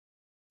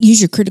 use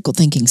your critical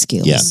thinking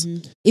skills. Yeah.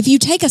 Mm-hmm. If you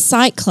take a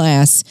psych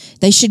class,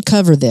 they should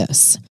cover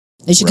this.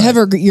 They should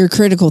cover your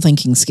critical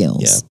thinking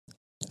skills.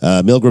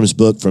 Yeah. Milgram's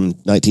book from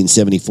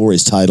 1974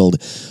 is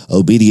titled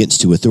Obedience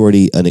to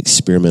Authority, An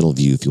Experimental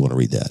View, if you want to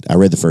read that. I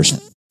read the first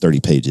 30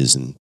 pages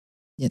and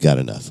got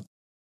enough.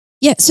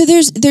 Yeah, so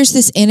there's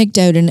this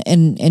anecdote,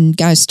 and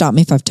guys, stop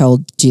me if I've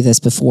told you this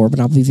before, but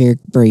I'll be very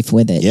brief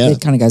with it. Yeah. It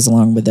kind of goes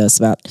along with this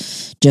about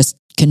just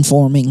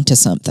conforming to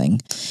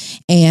something.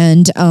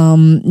 And,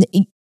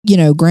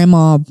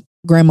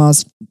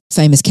 grandma's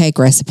famous cake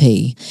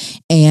recipe,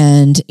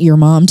 and your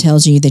mom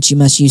tells you that you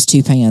must use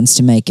 2 pans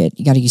to make it.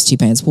 You got to use 2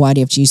 pans. Why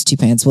do you have to use 2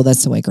 pans? Well,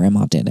 that's the way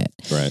grandma did it.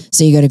 Right.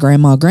 So you go to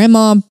grandma,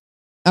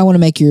 I want to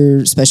make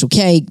your special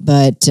cake,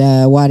 but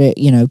why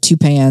do 2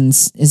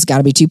 pans? It's got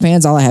to be 2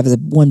 pans. All I have is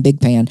one big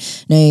pan.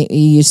 No, you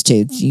use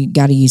 2. You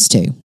got to use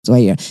 2.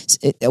 So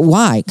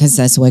why? Because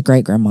that's the way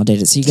great grandma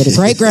did it. So you go to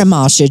great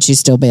grandma, should she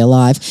still be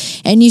alive,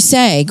 and you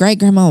say, great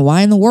grandma,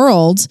 why in the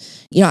world?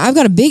 I've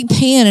got a big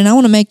pan and I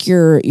want to make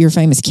your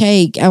famous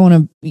cake. I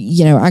want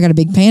to, I got a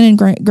big pan, and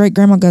great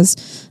grandma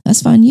goes,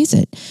 that's fine, use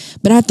it.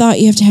 But I thought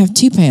you have to have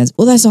 2 pans.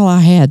 Well, that's all I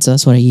had, so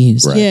that's what I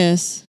used. Right.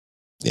 Yes.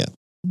 Yeah.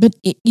 But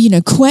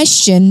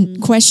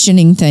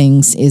questioning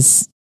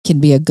things can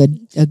be a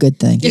good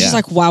thing. It's just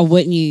like, why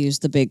wouldn't you use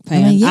the big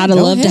pan? I'd have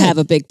loved to have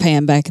a big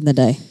pan back in the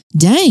day.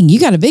 Dang, you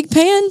got a big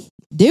pan?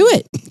 Do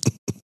it.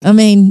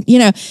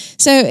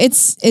 So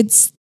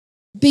it's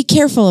be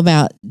careful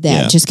about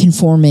that. Just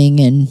conforming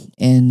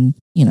and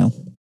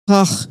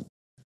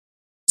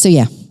So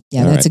yeah,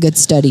 that's a good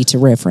study to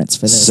reference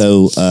for this.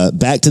 So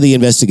back to the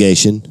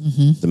investigation.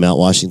 Mm-hmm. The Mount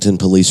Washington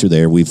police are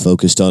there. We've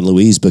focused on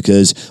Louise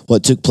because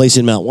what took place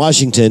in Mount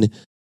Washington,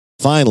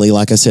 finally,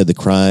 like I said, the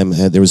crime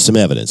there was some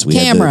evidence. We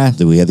had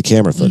the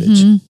camera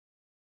footage. Mm-hmm.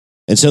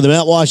 And so the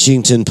Mount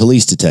Washington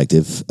police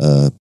detective,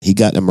 he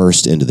got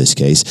immersed into this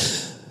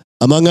case,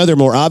 among other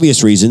more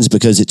obvious reasons,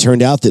 because it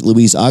turned out that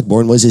Louise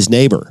Ogborn was his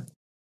neighbor.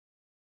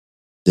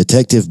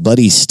 Detective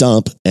Buddy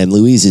Stump and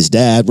Louise's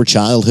dad were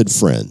childhood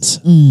friends.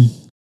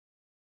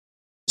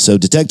 So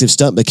Detective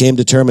Stump became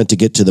determined to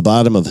get to the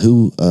bottom of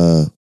who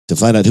to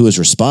find out who was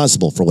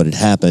responsible for what had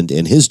happened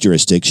in his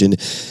jurisdiction.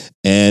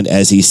 And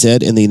as he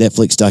said in the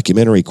Netflix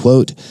documentary,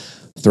 quote,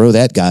 throw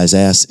that guy's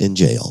ass in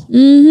jail.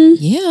 Mm-hmm.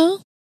 Yeah.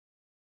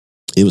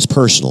 It was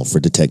personal for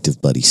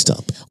Detective Buddy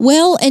Stump.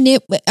 Well,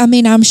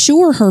 and I'm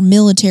sure her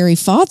military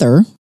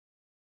father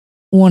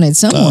wanted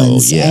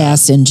someone's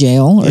ass in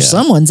jail or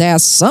someone's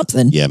ass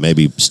something. Yeah,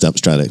 maybe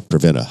Stump's trying to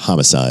prevent a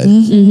homicide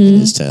Mm-hmm. in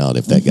his town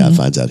if that guy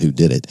finds out who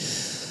did it.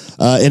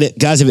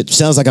 Guys, if it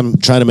sounds like I'm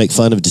trying to make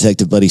fun of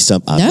Detective Buddy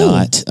Stump,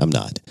 I'm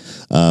not.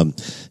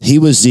 He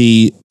was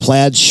the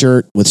plaid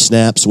shirt with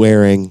snaps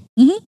wearing,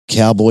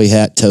 cowboy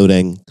hat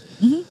toting,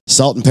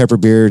 salt and pepper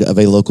beard of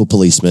a local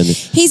policeman.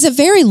 He's a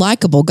very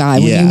likable guy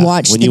when you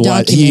watch the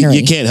documentary.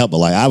 You can't help but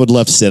like. I would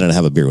love to sit down and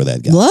have a beer with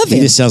that guy. Love him. He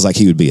just sounds like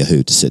he would be a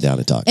hoot to sit down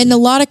and talk. And a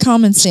lot of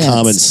common sense.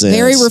 Common sense.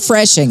 Very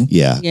refreshing.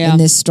 Yeah. In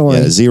this story.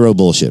 Yeah, zero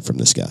bullshit from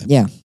this guy.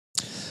 Yeah.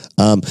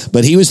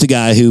 But he was the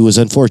guy who was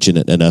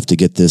unfortunate enough to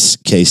get this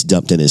case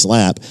dumped in his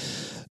lap.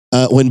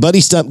 When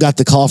Buddy Stump got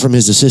the call from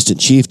his assistant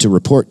chief to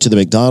report to the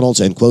McDonald's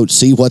and, quote,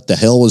 see what the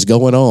hell was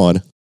going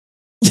on.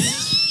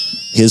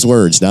 His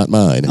words, not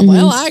mine.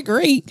 Well, I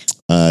agree.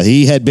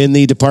 He had been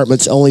the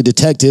department's only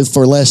detective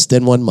for less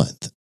than 1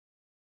 month.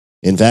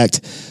 In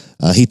fact,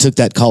 he took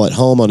that call at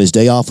home on his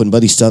day off when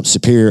Buddy Stump's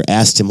superior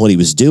asked him what he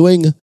was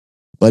doing.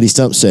 Buddy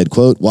Stump said,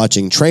 quote,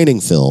 watching training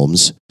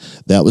films.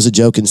 That was a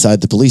joke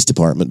inside the police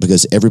department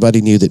because everybody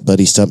knew that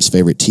Buddy Stump's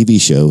favorite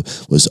TV show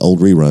was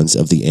old reruns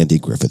of The Andy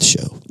Griffith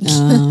Show.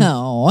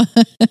 Oh,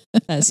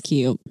 that's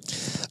cute.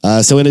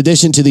 So in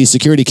addition to the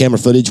security camera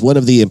footage, one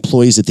of the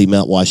employees at the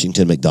Mount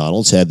Washington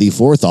McDonald's had the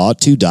forethought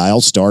to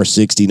dial star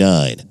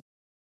 69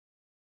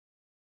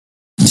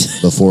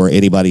 before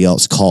anybody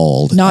else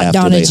called. Not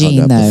after Donna they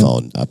Jean, hung up though. the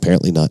phone.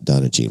 Apparently not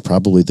Donna Jean.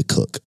 Probably the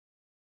cook.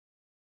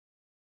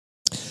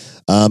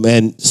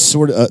 And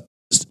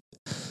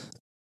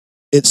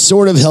it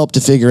sort of helped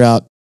to figure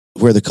out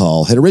where the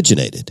call had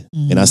originated.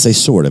 And I say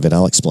sort of, and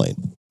I'll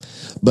explain.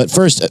 But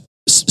first,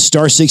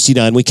 star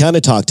 69, we kind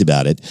of talked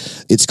about it.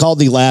 It's called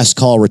the last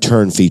call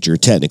return feature,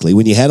 technically.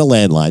 When you had a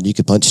landline, you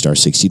could punch star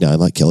 69,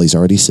 like Kelly's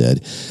already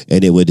said,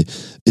 and it would,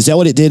 is that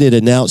what it did? It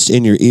announced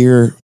in your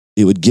ear,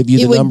 it would give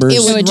you the numbers?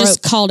 It would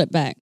just called it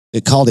back.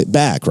 It called it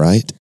back,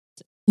 right?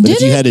 But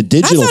if you had a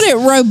digital... I thought it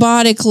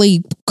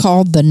robotically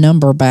called the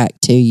number back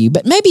to you,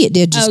 but maybe it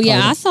did just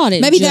I thought it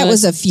maybe that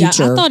was a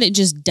feature. I thought it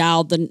just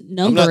dialed the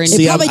number. I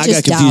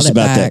got confused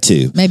about that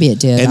too. Maybe it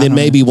did. And then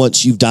maybe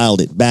once you've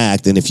dialed it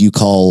back, then if you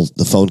call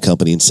the phone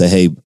company and say,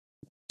 hey,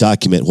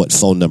 document what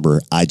phone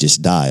number I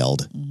just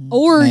dialed.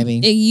 Or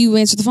you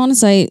answer the phone and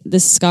say,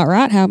 this is Scott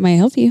Wright. How may I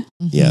help you?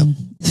 Yeah.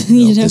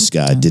 This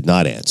guy did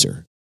not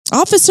answer.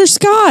 Officer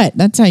Scott.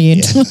 That's how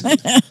you do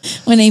it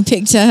when he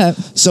picked up.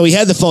 So he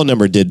had the phone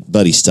number, did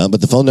Buddy Stump,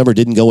 but the phone number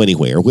didn't go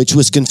anywhere, which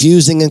was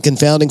confusing and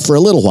confounding for a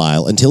little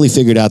while until he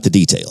figured out the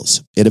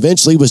details. It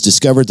eventually was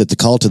discovered that the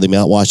call to the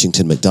Mount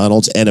Washington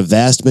McDonald's and a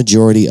vast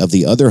majority of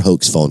the other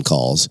hoax phone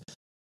calls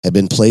had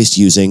been placed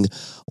using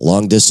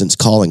long-distance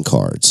calling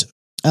cards.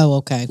 Oh,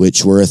 okay.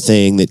 Which were a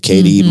thing that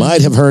Katie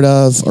might have heard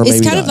of, or maybe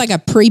it's kind of like a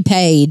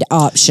prepaid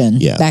option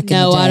back in the day.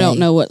 No, I don't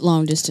know what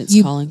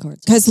long-distance calling cards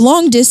are. Because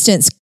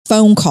long-distance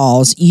phone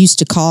calls used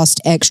to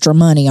cost extra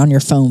money on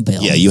your phone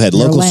bill. Yeah, you had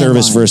local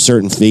service for a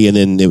certain fee, and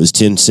then it was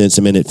 10 cents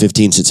a minute,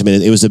 15 cents a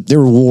minute. There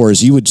were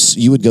wars. You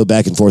would go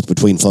back and forth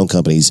between phone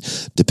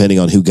companies depending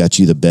on who got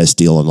you the best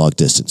deal on long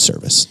distance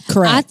service.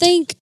 Correct. I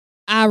think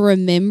I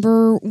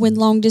remember when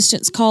long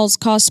distance calls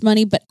cost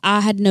money, but I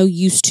had no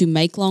use to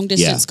make long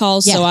distance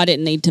calls, so I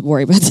didn't need to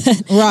worry about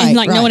that. Right.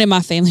 And no one in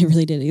my family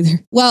really did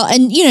either. Well,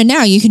 and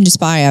now you can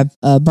just buy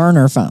a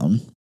burner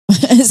phone.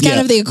 It's kind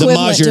of the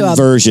equivalent to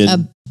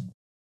version.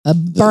 A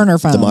burner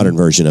phone. The modern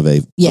version of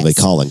a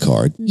calling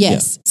card.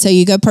 Yes. Yeah. So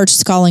you go purchase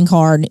a calling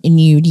card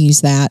and you'd use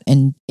that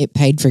and it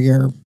paid for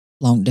your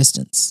long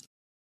distance.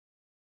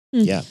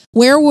 Yeah.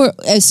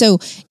 So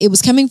it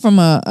was coming from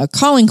a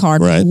calling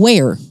card. Right.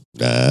 Where?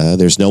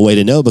 There's no way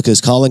to know because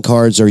calling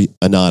cards are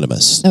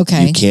anonymous.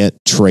 Okay. You can't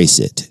trace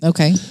it.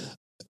 Okay.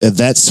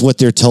 That's what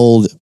they're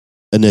told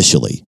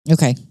initially.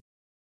 Okay.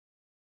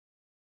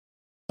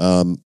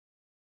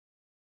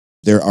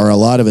 There are a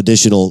lot of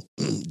additional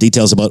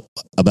details about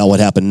what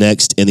happened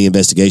next in the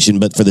investigation,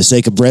 but for the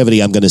sake of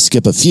brevity, I'm going to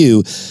skip a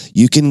few.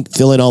 You can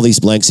fill in all these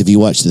blanks if you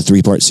watch the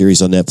 3-part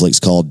series on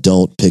Netflix called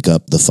Don't Pick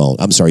Up the Phone.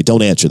 I'm sorry,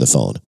 Don't Answer the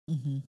Phone.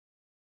 Mm-hmm.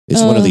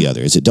 It's one or the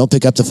other. Is it Don't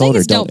Pick Up the Phone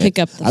or Don't Pick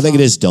Up the Phone? I think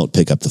it is Don't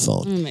Pick Up the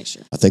Phone. Let me make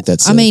sure. I think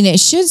that's... it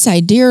should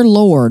say, Dear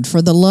Lord, for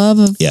the love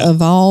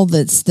of all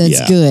that's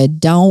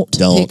good, don't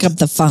pick up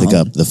the phone. Pick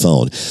up the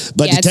phone.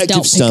 But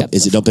Detective Stump,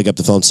 Don't Pick Up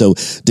the Phone. So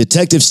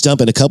Detective Stump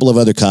and a couple of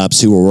other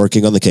cops who were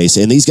working on the case,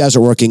 and these guys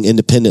are working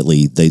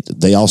independently.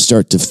 They all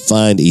start to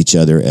find each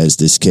other as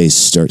this case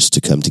starts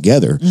to come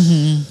together.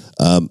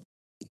 Mm-hmm.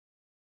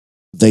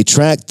 They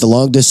tracked the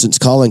long-distance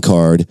calling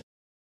card,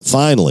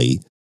 finally,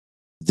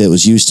 that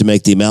was used to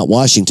make the Mount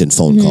Washington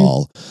phone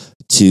call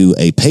to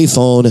a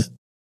payphone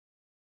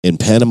in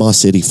Panama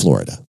City,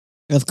 Florida.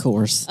 Of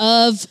course.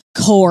 Of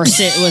course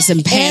it was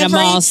in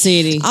Panama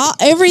City.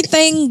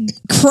 Everything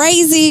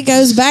crazy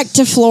goes back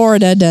to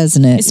Florida,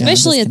 doesn't it?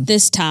 Especially at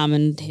this time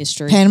in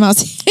history. Panama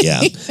City.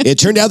 Yeah. It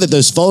turned out that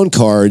those phone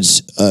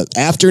cards,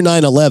 after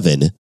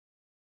 9/11,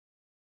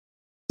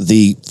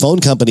 the phone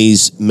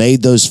companies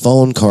made those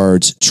phone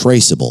cards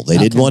traceable. They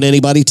didn't want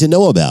anybody to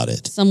know about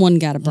it. Someone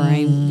got a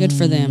brain. Good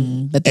for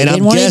them. But they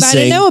didn't want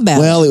anybody to know about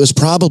it. Well, it was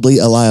probably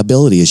a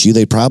liability issue.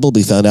 They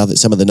probably found out that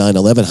some of the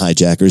 9/11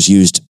 hijackers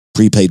used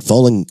prepaid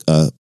phone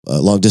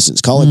long-distance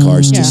calling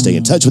cards to stay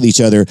in touch with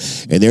each other,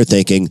 and they're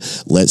thinking,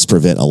 let's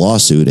prevent a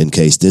lawsuit in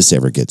case this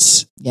ever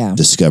gets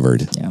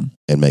discovered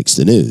and makes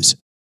the news.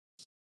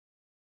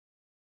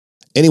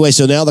 Anyway,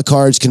 so now the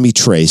cards can be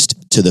traced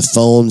to the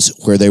phones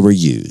where they were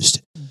used.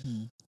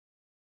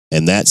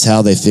 And that's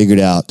how they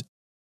figured out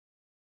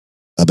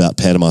about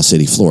Panama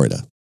City,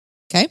 Florida.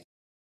 Okay.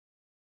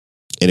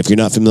 And if you're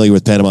not familiar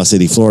with Panama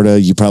City, Florida,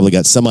 you probably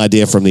got some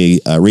idea from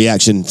the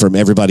reaction from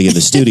everybody in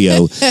the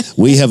studio.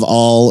 We have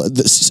all...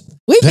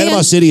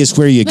 Panama City is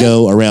where you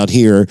go around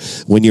here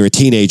when you're a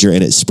teenager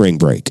and it's spring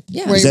break.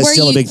 Yeah. Is that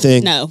still a big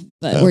thing? No,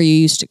 but where you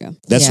used to go.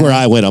 That's where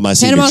I went on my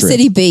senior Panama trip.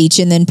 City Beach,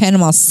 and then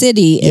Panama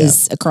City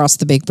is across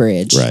the big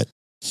bridge. Right.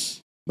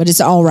 But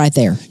it's all right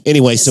there.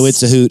 Anyway, so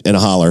it's a hoot and a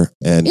holler,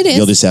 and It is.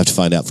 you'll just have to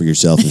find out for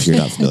yourself if you're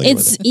not familiar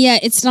with it. Yeah,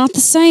 it's not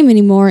the same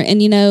anymore.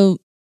 And,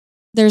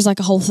 there's like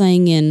a whole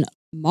thing in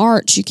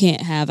March. You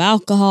can't have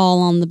alcohol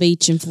on the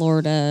beach in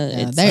Florida.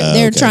 Yeah,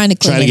 they're trying to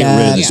clean get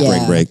rid of the up.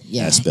 spring break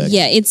aspect.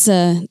 Yeah, it's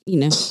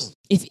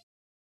if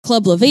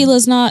Club La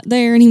Vila's not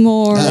there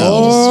anymore.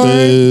 Oh,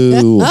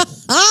 boo.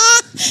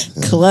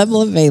 Club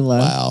La Vila.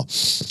 Wow.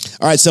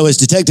 All right, so as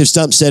Detective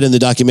Stump said in the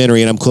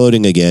documentary, and I'm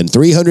quoting again,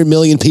 300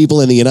 million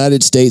people in the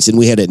United States, and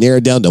we had it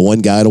narrowed down to one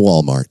guy at a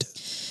Walmart.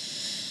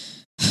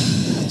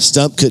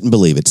 Stump couldn't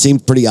believe it.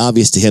 Seemed pretty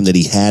obvious to him that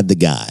he had the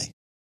guy.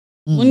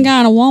 One guy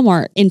in a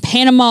Walmart in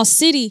Panama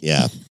City.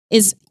 Yeah.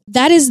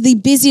 That is the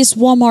busiest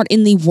Walmart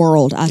in the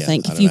world, I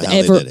think, if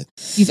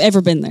you've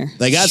ever been there.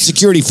 They got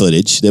security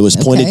footage that was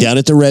pointed down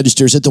at the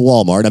registers at the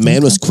Walmart. A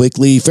man was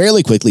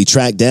fairly quickly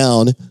tracked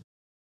down,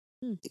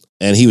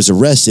 and he was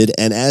arrested.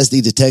 And as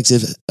the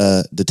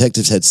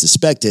detectives had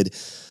suspected,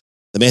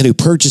 the man who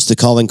purchased the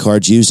calling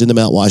cards used in the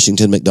Mount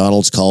Washington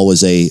McDonald's call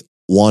was a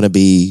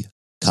wannabe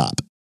cop.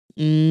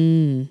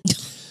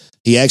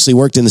 He actually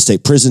worked in the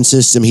state prison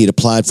system. He'd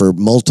applied for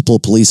multiple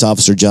police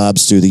officer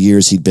jobs through the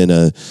years. He'd been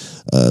a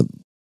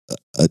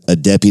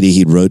deputy.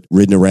 He'd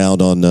ridden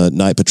around on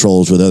night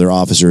patrols with other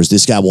officers.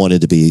 This guy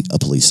wanted to be a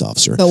police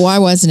officer. But why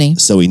wasn't he?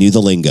 So he knew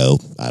the lingo.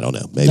 I don't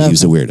know. Maybe he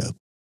was a weirdo.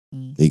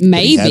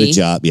 He had a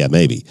job. Yeah,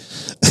 maybe.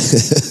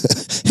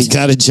 He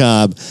got a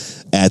job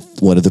at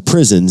one of the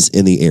prisons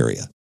in the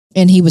area.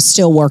 And he was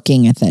still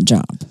working at that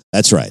job.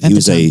 That's right. He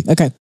was a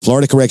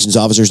Florida corrections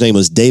officer. His name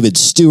was David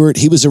Stewart.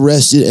 He was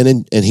arrested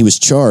and he was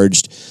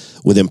charged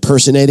with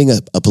impersonating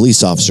a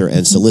police officer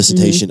and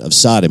solicitation of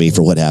sodomy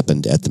for what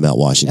happened at the Mount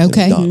Washington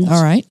McDonald's.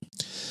 All right.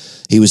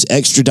 He was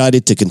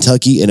extradited to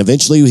Kentucky, and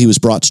eventually he was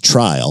brought to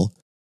trial,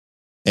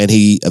 and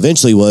he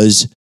eventually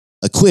was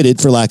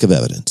acquitted for lack of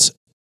evidence.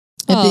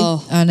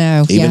 I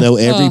know. Even though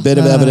every bit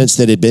of evidence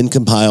that had been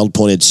compiled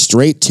pointed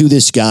straight to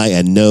this guy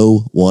and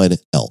no one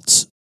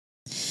else.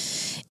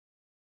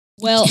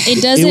 Well,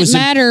 it doesn't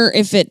matter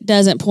if it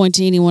doesn't point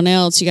to anyone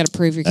else. You got to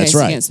prove your case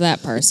against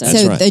that person.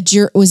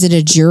 Was it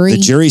a jury? The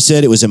jury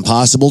said it was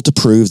impossible to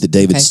prove that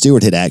David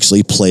Stewart had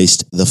actually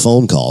placed the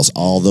phone calls,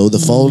 although the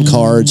phone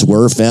cards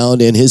were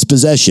found in his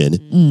possession.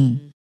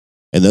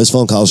 And those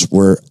phone calls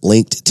were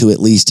linked to at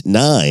least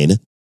 9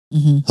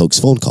 hoax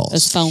phone calls.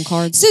 Those phone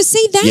cards. So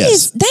see,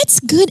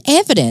 that's good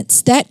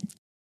evidence. That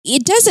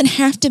it doesn't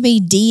have to be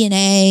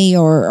DNA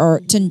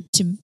or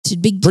to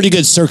be pretty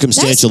good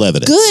circumstantial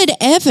evidence. Good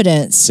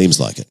evidence. Seems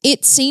like it.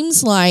 It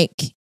seems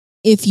like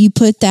if you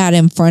put that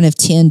in front of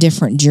 10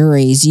 different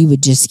juries, you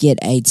would just get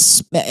a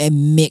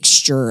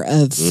mixture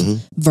of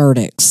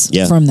verdicts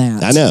from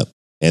that. I know.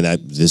 And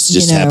this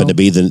just happened to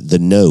be the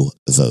no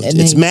vote.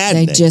 It's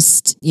maddening. They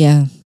just,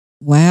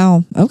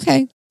 wow.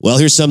 Okay. Well,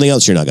 here's something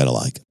else you're not going to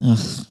like.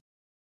 Ugh.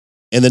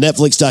 In the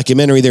Netflix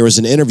documentary, there was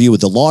an interview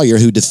with the lawyer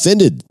who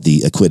defended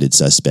the acquitted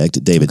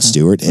suspect, David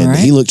Stewart, and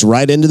he looked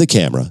right into the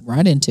camera.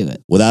 Right into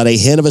it. Without a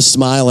hint of a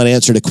smile, and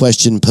answered a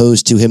question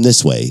posed to him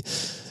this way,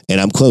 and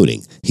I'm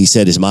quoting. He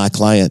said, "Is my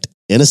client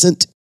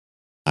innocent?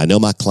 I know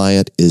my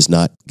client is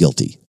not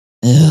guilty."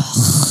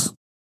 Ugh.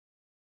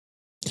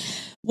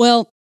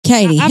 Well,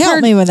 Katie,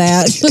 help me with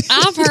that.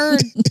 I've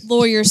heard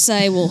lawyers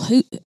say, well,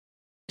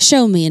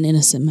 show me an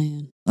innocent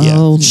man.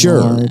 Yeah,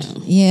 sure. Lord.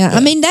 Yeah, I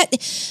mean, that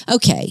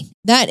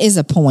is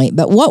a point.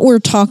 But what we're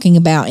talking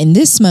about in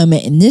this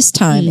moment, in this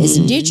time, is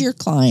did your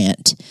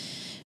client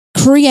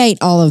create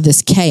all of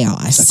this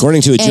chaos?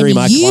 According to a jury,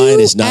 my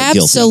client is not guilty.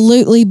 You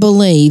absolutely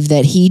believe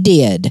that he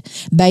did,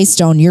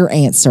 based on your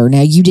answer.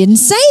 Now, you didn't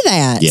say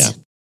that. Yeah.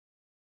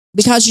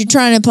 Because you're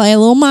trying to play a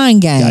little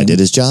mind game. Guy did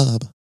his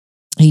job.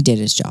 He did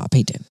his job.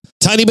 He did.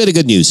 Tiny bit of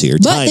good news here.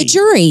 But the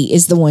jury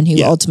is the one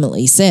who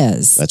ultimately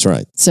says. That's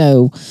right.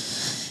 So...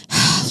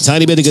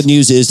 Tiny bit of good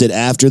news is that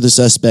after the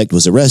suspect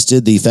was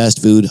arrested, the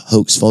fast food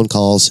hoax phone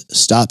calls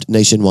stopped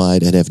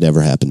nationwide and have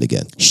never happened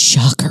again.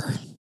 Shocker.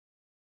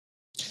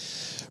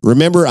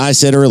 Remember, I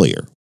said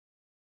earlier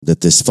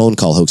that this phone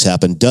call hoax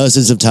happened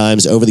dozens of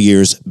times over the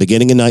years,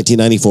 beginning in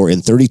 1994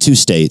 in 32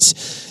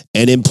 states.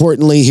 And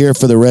importantly, here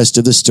for the rest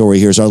of the story,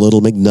 here's our little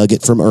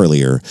McNugget from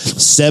earlier.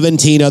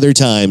 17 other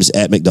times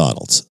at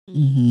McDonald's.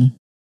 Mm-hmm.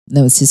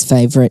 That was his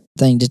favorite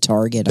thing to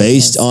target.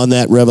 Based on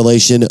that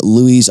revelation,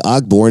 Louise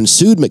Ogborn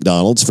sued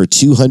McDonald's for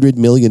 $200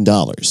 million.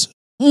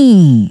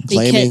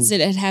 Because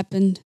it had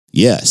happened.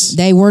 Yes.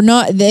 They were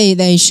not,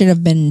 they should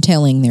have been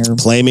telling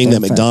claiming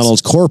that folks.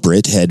 McDonald's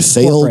corporate had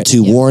failed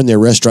to warn their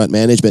restaurant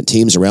management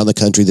teams around the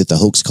country that the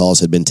hoax calls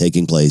had been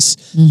taking place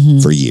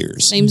for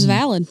years. Seems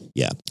valid.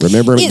 Yeah.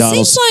 Remember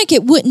McDonald's? It seems like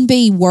it wouldn't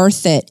be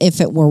worth it if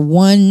it were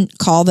one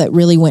call that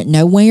really went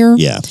nowhere.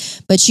 Yeah.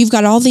 But you've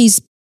got all these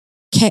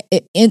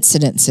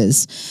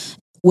incidences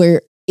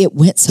where it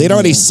went somewhere. They'd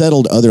already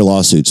settled other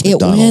lawsuits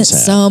McDonald's went had.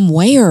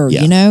 somewhere,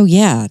 Yeah. you know?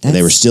 Yeah. And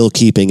they were still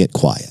keeping it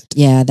quiet.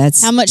 Yeah,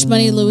 that's... How much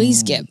money did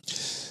Louise get?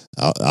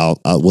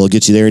 We'll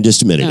get you there in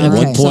just a minute. At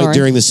one point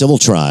during the civil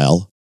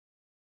trial,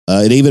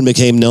 it even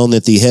became known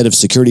that the head of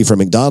security for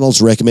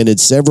McDonald's recommended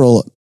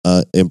several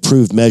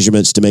improved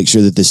measurements to make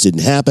sure that this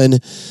didn't happen,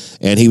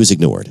 and he was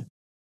ignored.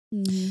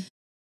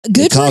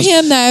 Good for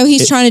him, though.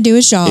 He's trying to do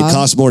his job. It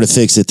costs more to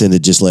fix it than to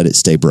just let it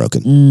stay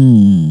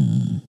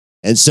broken.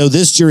 And so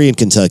this jury in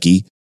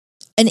Kentucky...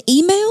 An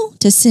email?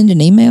 To send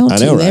an email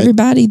to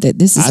everybody that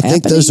this is happening? I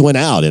think those went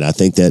out, and I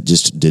think that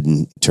just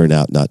didn't turn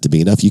out not to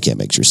be enough. You can't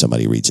make sure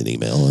somebody reads an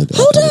email.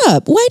 Hold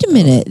up. Wait a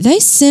minute. They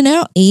sent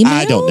out emails?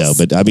 I don't know,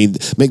 but I mean,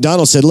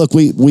 McDonald's said, look,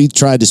 we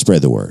tried to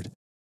spread the word.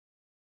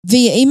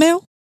 Via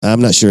email?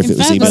 I'm not sure if it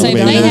was email. Maybe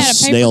it was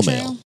snail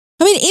mail.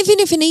 I mean, even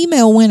if an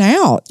email went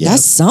out,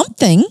 that's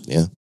something.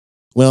 Yeah.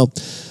 Well,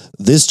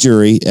 this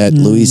jury at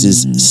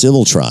Louise's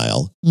civil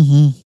trial,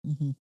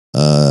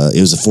 it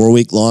was a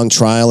 4-week-long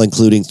trial,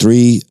 including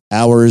 3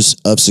 hours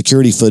of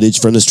security footage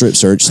from the strip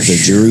search. The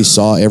jury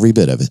saw every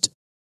bit of it.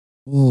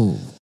 Ooh.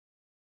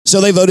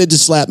 So they voted to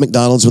slap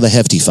McDonald's with a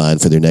hefty fine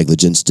for their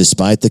negligence,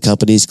 despite the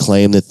company's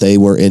claim that they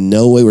were in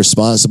no way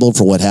responsible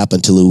for what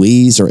happened to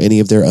Louise or any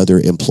of their other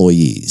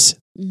employees.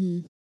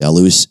 Now,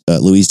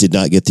 Louise did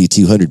not get the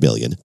 $200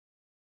 million.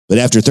 But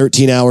after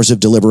 13 hours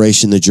of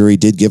deliberation, the jury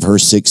did give her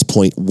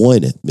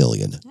 $6.1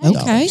 million.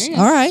 Okay,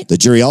 all right. The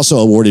jury also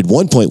awarded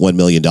 $1.1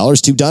 million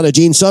to Donna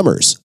Jean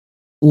Summers.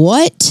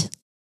 What?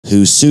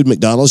 Who sued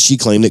McDonald's. She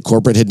claimed that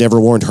corporate had never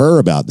warned her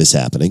about this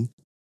happening.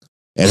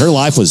 And her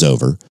life was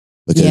over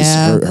because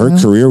her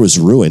career was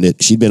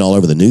ruined. She'd been all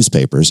over the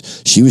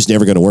newspapers. She was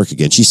never going to work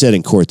again. She said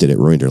in court that it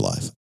ruined her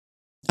life.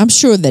 I'm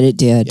sure that it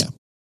did. Yeah.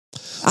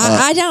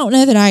 I don't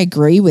know that I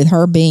agree with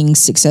her being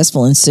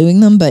successful in suing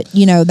them, but,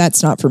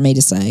 that's not for me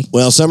to say.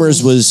 Well,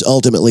 Summers was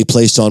ultimately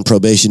placed on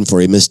probation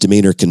for a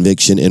misdemeanor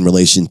conviction in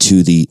relation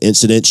to the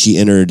incident. She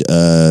entered,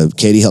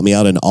 Katie, help me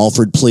out, an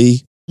Alford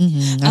plea.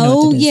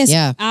 Oh, yes.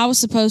 Yeah. I was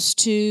supposed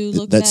to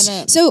look that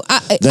up. So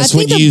that's I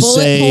when think you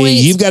say,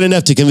 you've got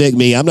enough to convict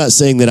me. I'm not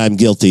saying that I'm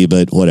guilty,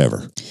 but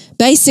whatever.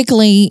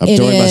 Basically, I'm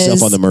throwing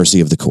myself on the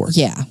mercy of the court.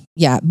 Yeah.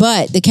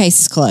 But the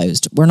case is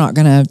closed. We're not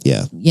going to,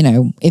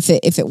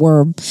 if it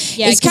were.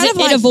 Yeah, it's kind of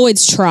like, it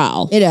avoids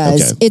trial. It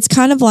does. Okay. It's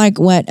kind of like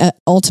what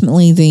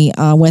ultimately the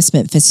West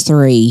Memphis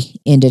 3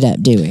 ended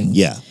up doing.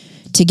 Yeah.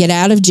 To get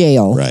out of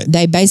jail. Right.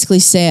 They basically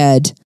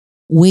said,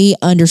 we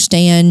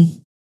understand.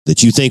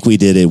 That you think we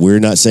did it. We're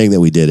not saying that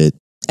we did it.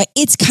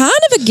 It's kind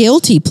of a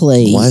guilty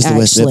plea. Why is the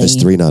West Memphis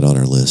 3 not on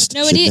our list?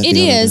 No, it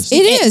is. It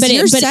is. But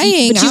you're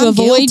saying but you I'm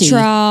avoid guilty.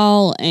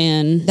 trial,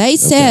 and they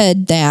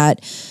said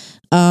that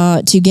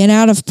to get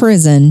out of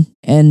prison,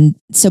 and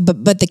so,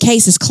 but the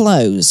case is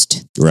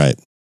closed. Right.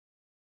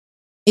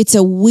 It's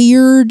a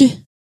weird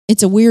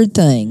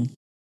thing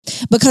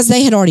because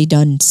they had already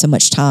done so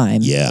much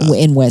time.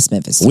 In West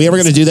Memphis. Are we ever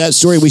going to do that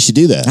story? We should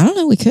do that. I don't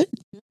know. We could.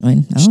 I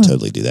should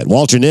totally do that.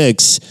 Walter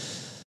Nix.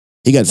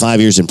 He got 5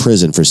 years in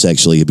prison for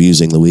sexually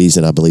abusing Louise,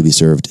 and I believe he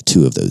served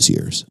 2 of those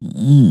years.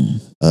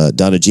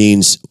 Donna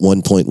Jean's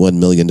 $1.1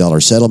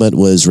 million settlement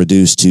was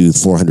reduced to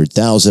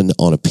 $400,000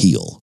 on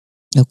appeal.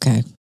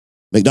 Okay.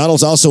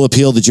 McDonald's also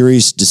appealed the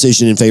jury's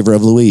decision in favor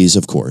of Louise,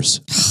 of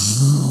course.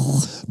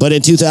 But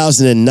in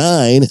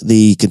 2009,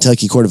 the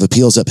Kentucky Court of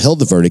Appeals upheld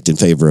the verdict in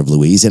favor of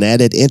Louise and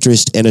added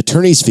interest and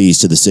attorney's fees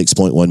to the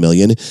 $6.1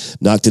 million,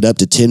 knocked it up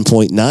to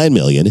 $10.9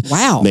 million.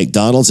 Wow.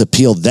 McDonald's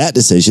appealed that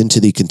decision to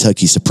the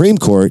Kentucky Supreme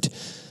Court.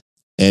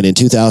 And in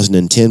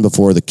 2010,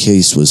 before the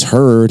case was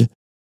heard,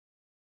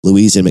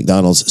 Louise and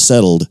McDonald's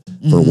settled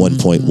for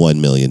 $1.1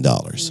 million.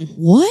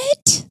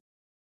 What?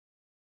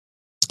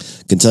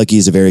 Kentucky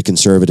is a very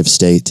conservative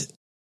state.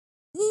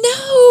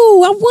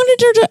 No, I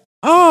wanted her to.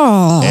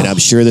 Oh. And I'm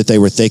sure that they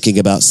were thinking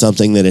about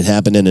something that had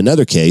happened in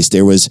another case.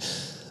 There was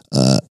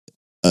a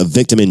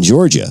victim in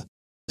Georgia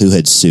who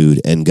had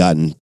sued and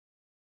gotten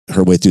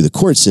her way through the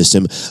court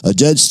system. A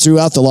judge threw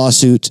out the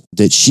lawsuit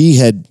that she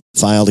had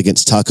filed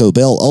against Taco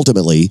Bell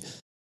ultimately,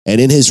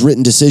 and in his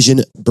written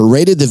decision,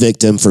 berated the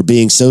victim for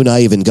being so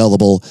naive and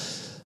gullible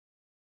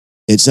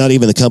it's not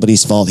even the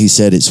company's fault. He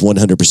said it's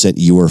 100%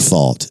 your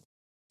fault.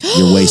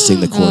 You're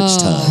wasting the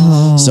court's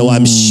time. So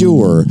I'm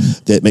sure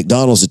that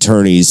McDonald's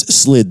attorneys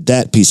slid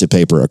that piece of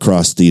paper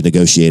across the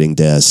negotiating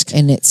desk.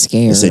 And it's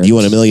scared. And said, you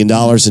want $1 million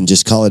and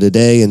just call it a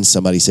day? And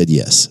somebody said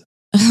yes.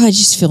 Oh, I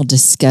just feel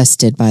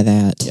disgusted by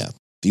that. Yeah.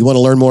 If you want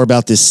to learn more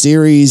about this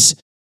series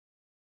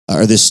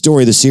or this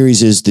story, the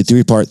series is the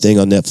 3-part thing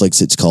on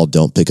Netflix. It's called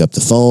Don't Pick Up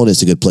the Phone.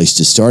 It's a good place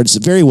to start. It's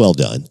very well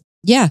done.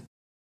 Yeah.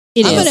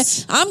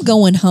 I'm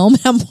going home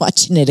and I'm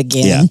watching it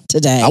again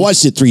today. I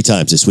watched it 3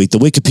 times this week. The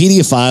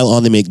Wikipedia file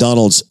on the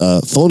McDonald's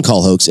phone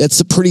call hoax,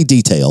 it's pretty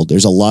detailed.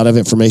 There's a lot of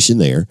information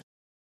there.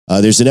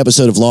 There's an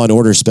episode of Law &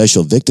 Order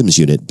Special Victims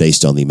Unit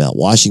based on the Mount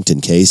Washington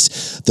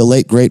case. The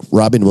late, great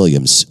Robin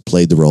Williams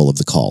played the role of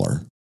the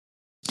caller.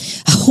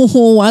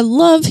 Oh, I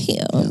love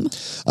him.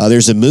 Yeah.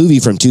 There's a movie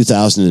from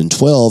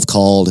 2012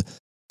 called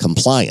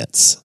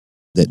Compliance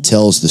that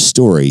tells the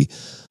story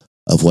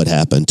of what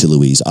happened to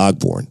Louise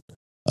Ogborn.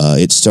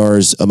 It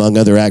stars, among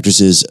other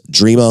actresses,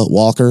 Dreama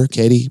Walker.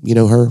 Katie, you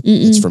know her?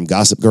 It's from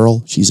Gossip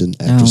Girl. She's an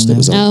actress that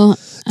was on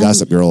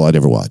Gossip Girl. I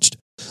never watched.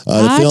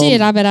 I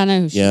did. I bet I know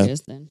who she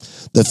is then.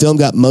 The film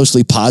got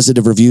mostly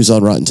positive reviews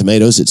on Rotten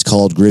Tomatoes. It's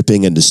called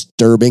Gripping and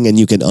Disturbing, and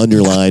you can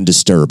underline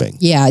disturbing.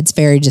 Yeah, it's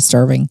very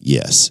disturbing.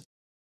 Yes.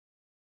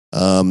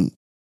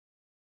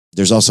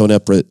 There's also an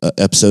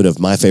episode of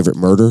My Favorite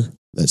Murder.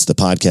 That's the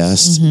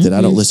podcast that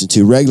I don't listen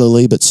to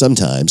regularly, but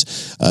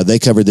sometimes. They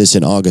covered this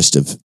in August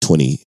of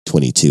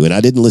 2022, and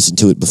I didn't listen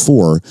to it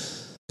before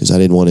because I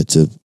didn't want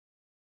to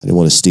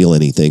steal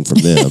anything from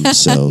them.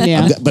 So,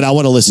 but I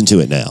want to listen to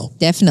it now.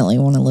 Definitely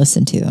want to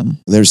listen to them.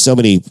 There's so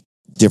many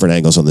different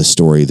angles on this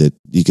story that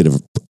you could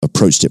have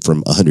approached it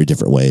from 100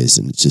 different ways,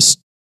 and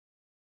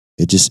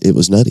it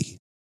was nutty.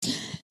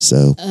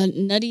 So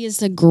nutty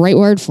is a great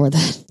word for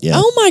that. Yeah.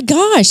 Oh my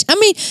gosh. I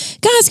mean,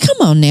 guys,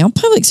 come on now.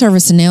 Public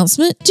service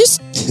announcement.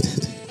 Just,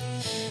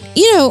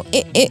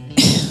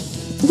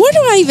 where do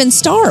I even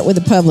start with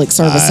a public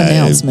service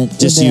announcement?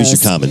 Just use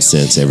your common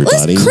sense,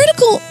 everybody.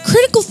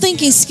 Critical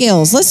thinking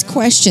skills. Let's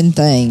question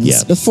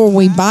things before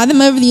we buy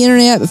them over the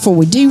internet, before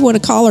we do what a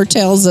caller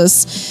tells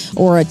us,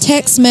 or a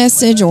text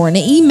message or an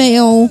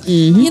email.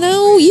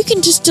 You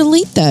can just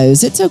delete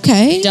those. It's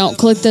okay. Don't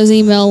click those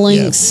email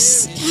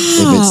links.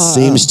 If it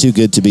seems too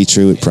good to be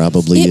true, it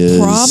probably is.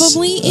 It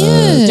probably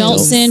is. Don't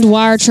send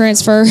wire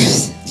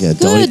transfers. Yeah,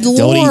 don't eat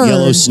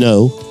yellow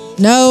snow.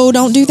 No,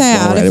 don't do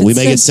that. All right, we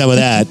may get some of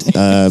that.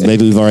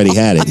 Maybe we've already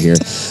had it here.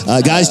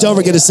 Guys, don't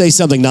forget to say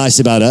something nice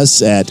about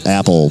us at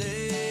Apple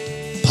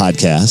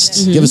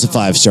Podcasts. Give us a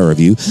 5-star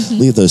review.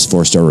 Leave those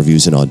 4-star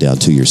reviews and on down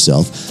to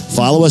yourself.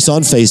 Follow us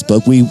on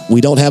Facebook.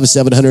 We don't have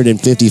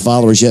 750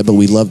 followers yet, but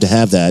we'd love to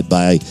have that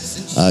by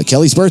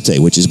Kelly's birthday,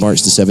 which is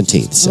March the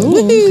 17th. So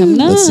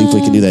let's see if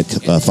we can do that.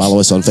 Follow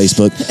us on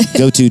Facebook.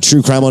 Go to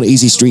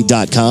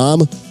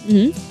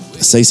truecrimeoneasystreet.com.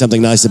 Say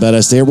something nice about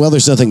us there. Well,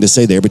 there's nothing to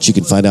say there, but you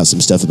can find out some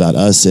stuff about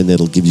us, and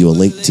it'll give you a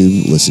link to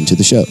listen to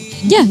the show.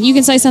 Yeah, you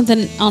can say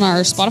something on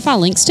our Spotify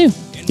links, too.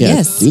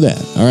 Yeah, do that.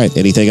 All right.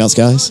 Anything else,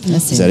 guys?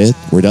 Is that it?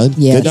 We're done?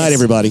 Yes. Good night,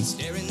 everybody.